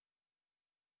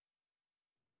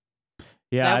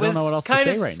yeah, that I don't know what else to say right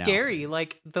now. Kind of scary,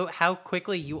 like how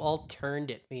quickly you all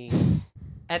turned at me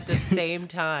at the same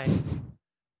time.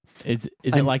 Is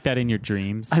it like that in your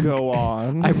dreams? Go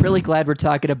on. I'm really glad we're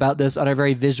talking about this on a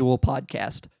very visual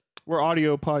podcast. We're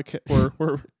audio podcast.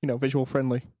 We're visual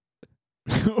friendly.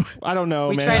 I don't know,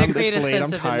 we man. try to create it's a late.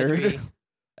 sense I'm of tired. imagery.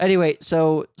 Anyway,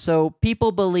 so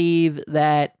people believe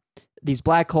that these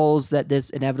black holes that this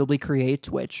inevitably creates,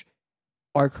 which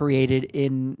are created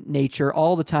in nature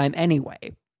all the time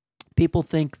anyway, people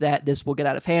think that this will get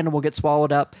out of hand and will get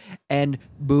swallowed up, and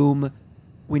boom,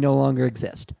 we no longer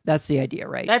exist. That's the idea,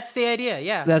 right? That's the idea,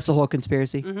 yeah. That's the whole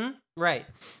conspiracy. Mm-hmm. Right.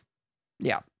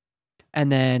 Yeah.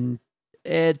 And then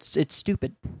it's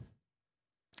stupid.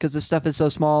 Because this stuff is so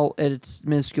small, it's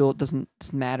minuscule, it doesn't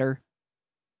matter.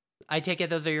 I take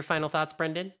it those are your final thoughts,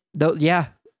 Brendan? Though, yeah.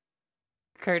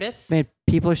 Curtis? Man,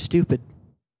 people are stupid.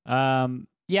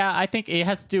 Yeah, I think it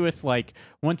has to do with, like,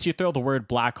 once you throw the word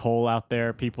black hole out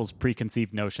there, people's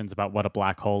preconceived notions about what a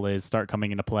black hole is start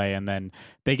coming into play, and then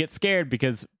they get scared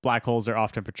because black holes are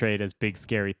often portrayed as big,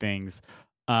 scary things.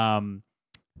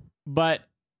 But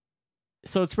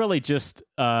so it's really just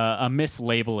a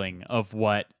mislabeling of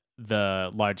what the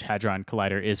Large Hadron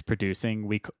Collider is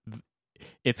producing.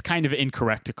 It's kind of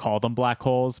incorrect to call them black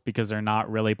holes because they're not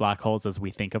really black holes as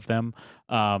we think of them.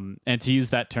 And to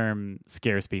use that term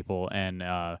scares people and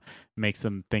makes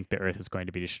them think the Earth is going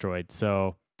to be destroyed.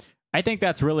 So I think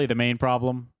that's really the main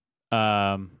problem.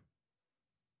 Yeah,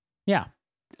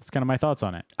 that's kind of my thoughts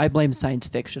on it. I blame science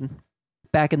fiction.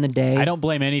 Back in the day, I don't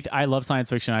blame anything. I love science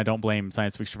fiction. I don't blame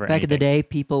science fiction for back anything. in the day,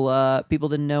 people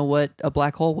didn't know what a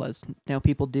black hole was. Now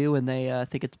people do, and they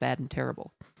think it's bad and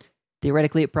terrible.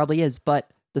 Theoretically, it probably is, but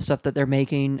the stuff that they're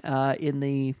making in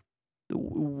the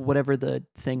whatever the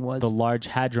thing was, the Large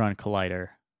Hadron Collider,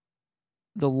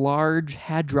 the Large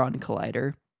Hadron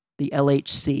Collider, the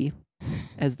LHC,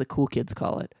 as the cool kids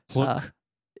call it. Look.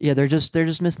 Yeah, they're just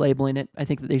mislabeling it. I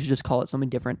think that they should just call it something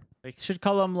different. They should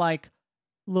call them like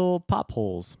little pop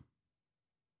holes.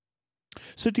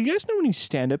 So do you guys know when you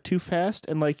stand up too fast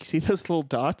and like you see those little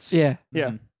dots? Yeah. Yeah.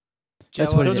 Mhm.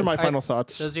 That's what it Those are is. my final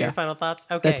thoughts. Those are Yeah. your final thoughts?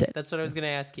 Okay, That's it. that's what I was going to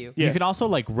ask you. Yeah. You can also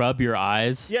like rub your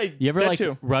eyes. Yeah, You ever that like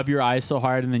too. rub your eyes so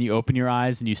hard and then you open your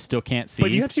eyes and you still can't see?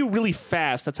 But you have to do really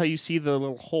fast. That's how you see the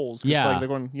little holes. 'Cause, Yeah. like, they're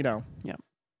going,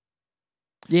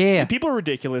 Yeah. People are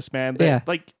ridiculous, man. They, Yeah.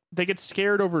 Like, they get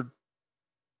scared over,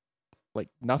 like,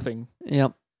 nothing.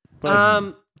 Yep.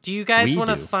 But Do you guys We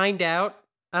want to do. find out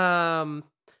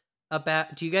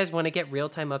about? Do you guys want to get real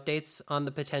time updates on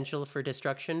the potential for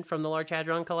destruction from the Large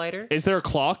Hadron Collider? is there a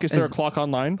clock? Is there a Is- clock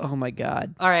online? Oh my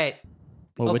god. All right,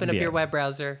 What open wouldn't up be your it? web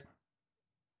browser.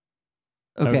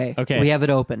 Okay. okay. We have it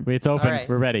open. It's open. All right.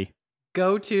 We're ready.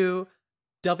 Go to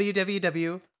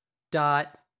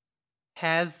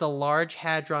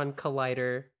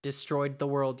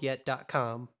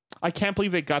www.hastthelargehadroncollider.destroyedtheworldyet.com. I can't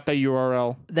believe they got that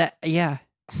URL. Yeah.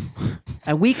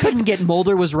 And we couldn't get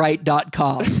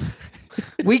MulderWasRight.com.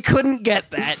 We couldn't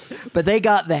get that, but they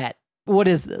got that. What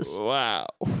is this? Wow.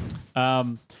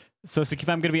 So if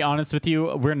I'm going to be honest with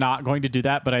you, we're not going to do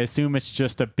that, but I assume it's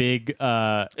just a big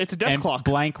It's a death clock.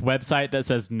 blank website that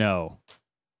says no.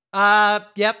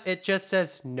 Yep, it just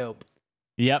says nope.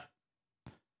 Yep.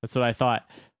 That's what I thought.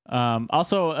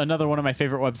 Also, another one of my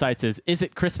favorite websites is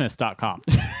isitchristmas.com.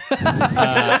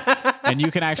 And you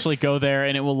can actually go there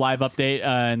and it will live update.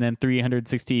 And then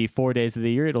 364 days of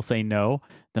the year, it'll say no.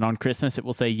 Then on Christmas, it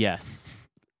will say yes.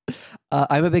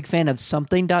 I'm a big fan of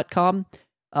something.com.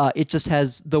 It just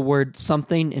has the word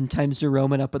something in Times New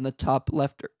Roman up in the top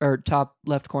left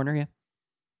corner. Yeah.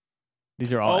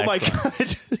 These are all Oh my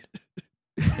excellent. god.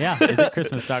 Yeah,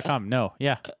 isitchristmas.com. No,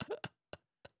 yeah.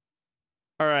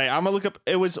 All right, I'm gonna look up.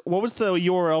 What was the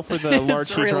URL for the Large It's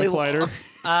Hadron really Collider?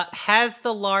 Has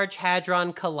the Large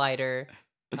Hadron Collider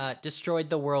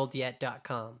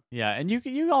destroyedtheworldyet.com. Yeah, and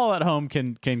you all at home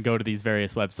can go to these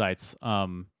various websites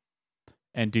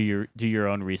and do your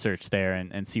own research there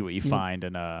and see what you find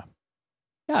and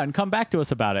and come back to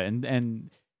us about it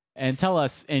and tell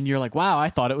us, and you're like, wow, I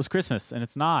thought it was Christmas and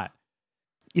it's not.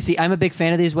 You see, I'm a big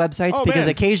fan of these websites Oh, because man.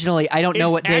 occasionally I don't know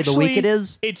It's what day of the week it actually-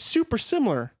 is. It's super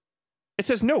similar. It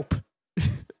says nope.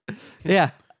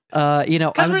 Yeah. I'm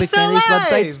Because a we're big still fan of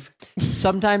these websites. live!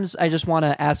 Sometimes I just want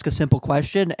to ask a simple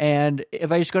question, and if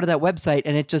I just go to that website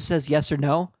and it just says yes or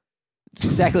no, it's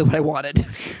exactly what I wanted.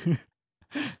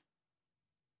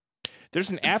 There's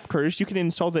an app, Curtis. You can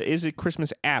install the Is It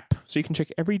Christmas app, so you can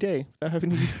check every day without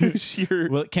having to use your.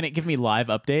 Well, can it give me live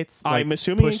updates? I'm Like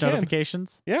assuming push it can.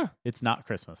 notifications. Yeah. It's not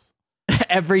Christmas.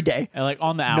 Every day. And like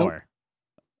on the Nope. hour.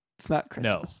 It's not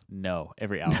Christmas. No,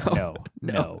 every hour. No,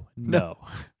 No. no.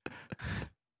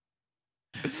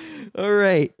 All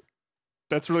right.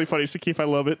 That's really funny, Sakif. I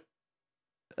love it.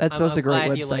 That's I'm a great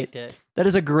glad you website. liked it. That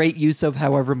is a great use of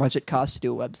however much it costs to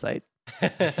do a website.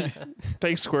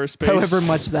 Thanks, Squarespace. However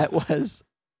much that was.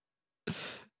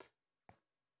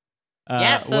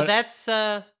 Yeah, so what- that's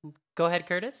go ahead,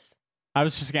 Curtis. I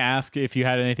was just gonna ask if you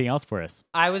had anything else for us.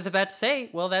 I was about to say,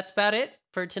 well, that's about it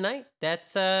for tonight.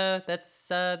 That's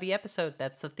the episode.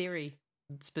 That's the theory,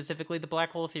 specifically the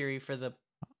black hole theory for the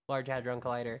Large Hadron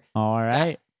Collider. All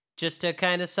right. Just to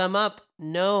kind of sum up,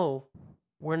 no,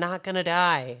 we're not gonna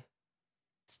die.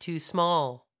 It's too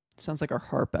small. Sounds like our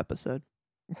harp episode.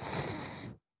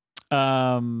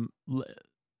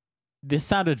 This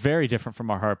sounded very different from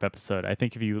our harp episode. I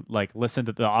think if you like listen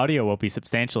to the audio will be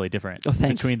substantially different Oh,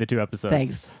 thanks. between the two episodes.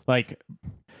 Thanks. Like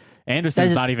Anderson's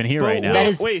That is- not even here But right now. That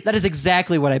is wait. that is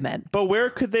exactly what I meant. But where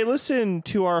could they listen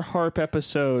to our harp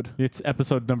episode? It's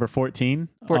episode number 14.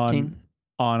 14.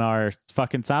 On our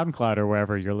fucking SoundCloud or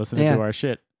wherever you're listening Yeah. to our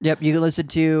shit. Yep, you can listen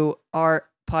to our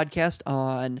podcast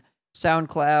on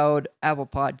SoundCloud, Apple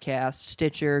Podcasts,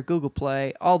 Stitcher, Google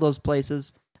Play, all those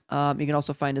places. You can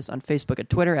also find us on Facebook and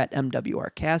Twitter at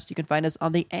MWRcast. You can find us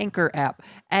on the Anchor app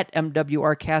at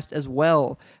MWRcast as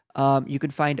well. You can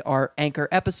find our Anchor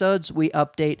episodes. We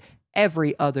update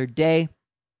every other day.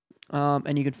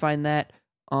 And you can find that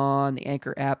on the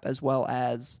Anchor app as well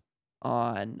as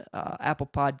on Apple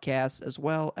Podcasts as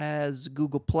well as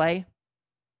Google Play.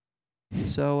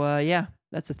 So, yeah,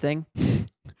 that's a thing.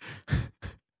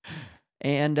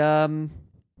 And,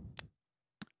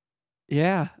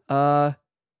 yeah,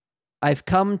 I've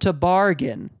come to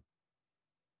bargain.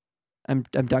 I'm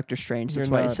Doctor Strange. That's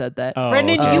You're why I not. said that. Oh,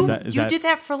 Brendan, okay. you Is you that- did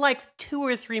that for like 2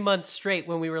 or 3 months straight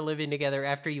when we were living together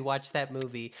after you watched that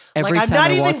movie. Every like I'm time not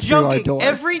I even walked through our joking. door.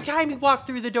 Every time you walked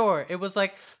through the door, it was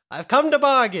like, I've come to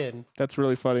bargain. That's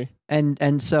really funny.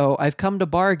 And so I've come to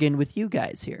bargain with you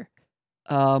guys here.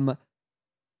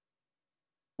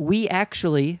 We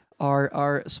actually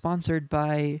are sponsored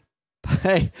by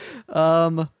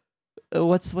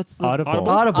What's the Audible.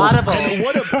 Audible. Audible. And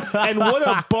what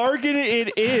a bargain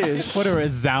it is. What a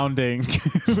resounding.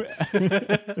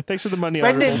 Thanks for the money,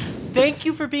 Brendan, Audible. thank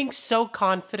you for being so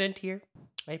confident here.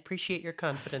 I appreciate your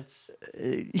confidence.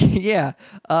 Yeah.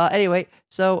 Anyway,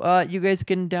 so you guys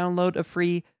can download a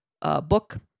free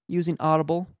book using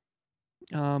Audible.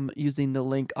 Using the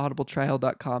link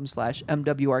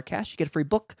audibletrial.com/MWRcast. You get a free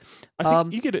book. I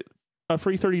think you get a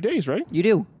free 30 days, right? You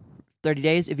do. 30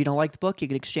 days. If you don't like the book, you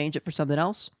can exchange it for something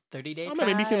else. 30-day Oh,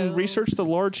 maybe you can research the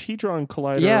Large Hadron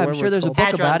Collider. Yeah, I'm or sure there's a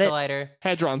whatever book it's about it. Collider. called.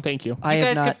 Hadron, thank you. I You have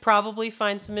guys not. could probably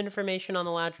find some information on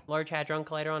the Large Hadron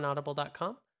Collider on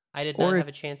audible.com. I did Or not if- have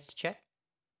a chance to check.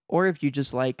 Or if you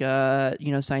just like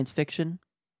science fiction,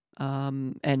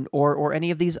 and or any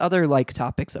of these other like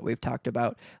topics that we've talked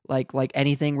about, like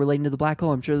anything relating to the black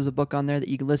hole. I'm sure there's a book on there that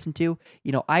you can listen to.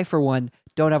 I for one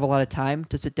don't have a lot of time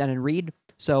to sit down and read,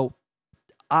 so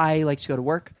I like to go to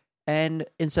work, and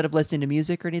instead of listening to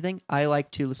music or anything, I like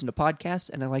to listen to podcasts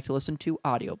and I like to listen to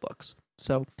audiobooks.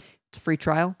 So it's a free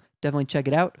trial. Definitely check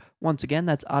it out. Once again,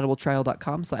 that's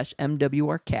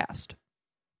audibletrial.com/MWRcast.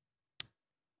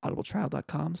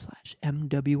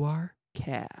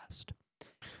 audibletrial.com/MWRcast.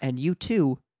 And you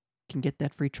too can get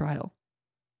that free trial.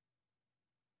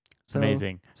 So,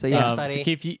 Amazing. So yeah, Thanks, buddy. So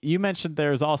Keith, you mentioned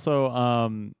there's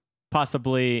also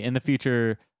possibly in the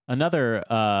future another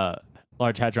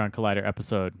Large Hadron Collider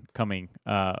episode coming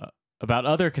about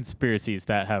other conspiracies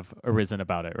that have arisen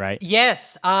about it, right?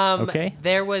 Yes. Okay.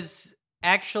 There was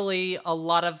actually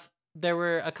there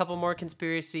were a couple more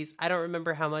conspiracies. I don't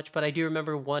remember how much, but I do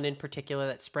remember one in particular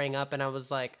that sprang up, and I was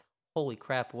like, holy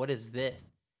crap, what is this?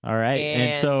 All right.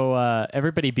 And so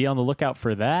everybody be on the lookout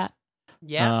for that.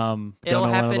 Yeah. Don't It'll know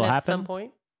when happen it'll at happen, some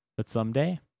point. but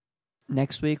someday.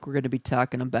 next week we're going to be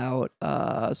talking about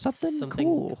something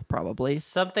cool, probably.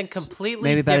 Something completely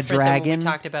Maybe about a different than what dragon. we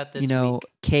talked about this week.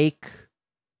 Cake,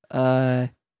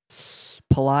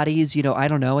 Pilates. I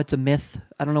don't know. It's a myth.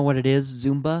 I don't know what it is.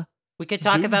 Zumba. We could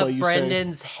talk Zumba, about you say?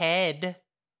 Brendan's head.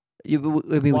 We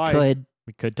Why? could.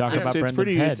 We could talk It's about Brendan's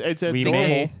pretty- head. it's we adorable.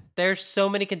 may. There's so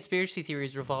many conspiracy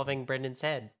theories revolving Brendan's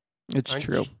head. It's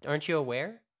true. Aren't you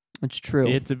aware? It's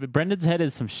true. Brendan's head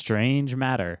is some strange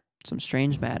matter. Some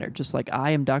strange matter, just like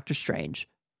I am Doctor Strange.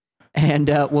 And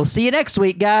we'll see you next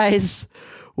week, guys.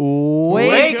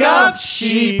 Wake up,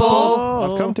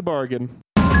 sheeple. I've come to bargain.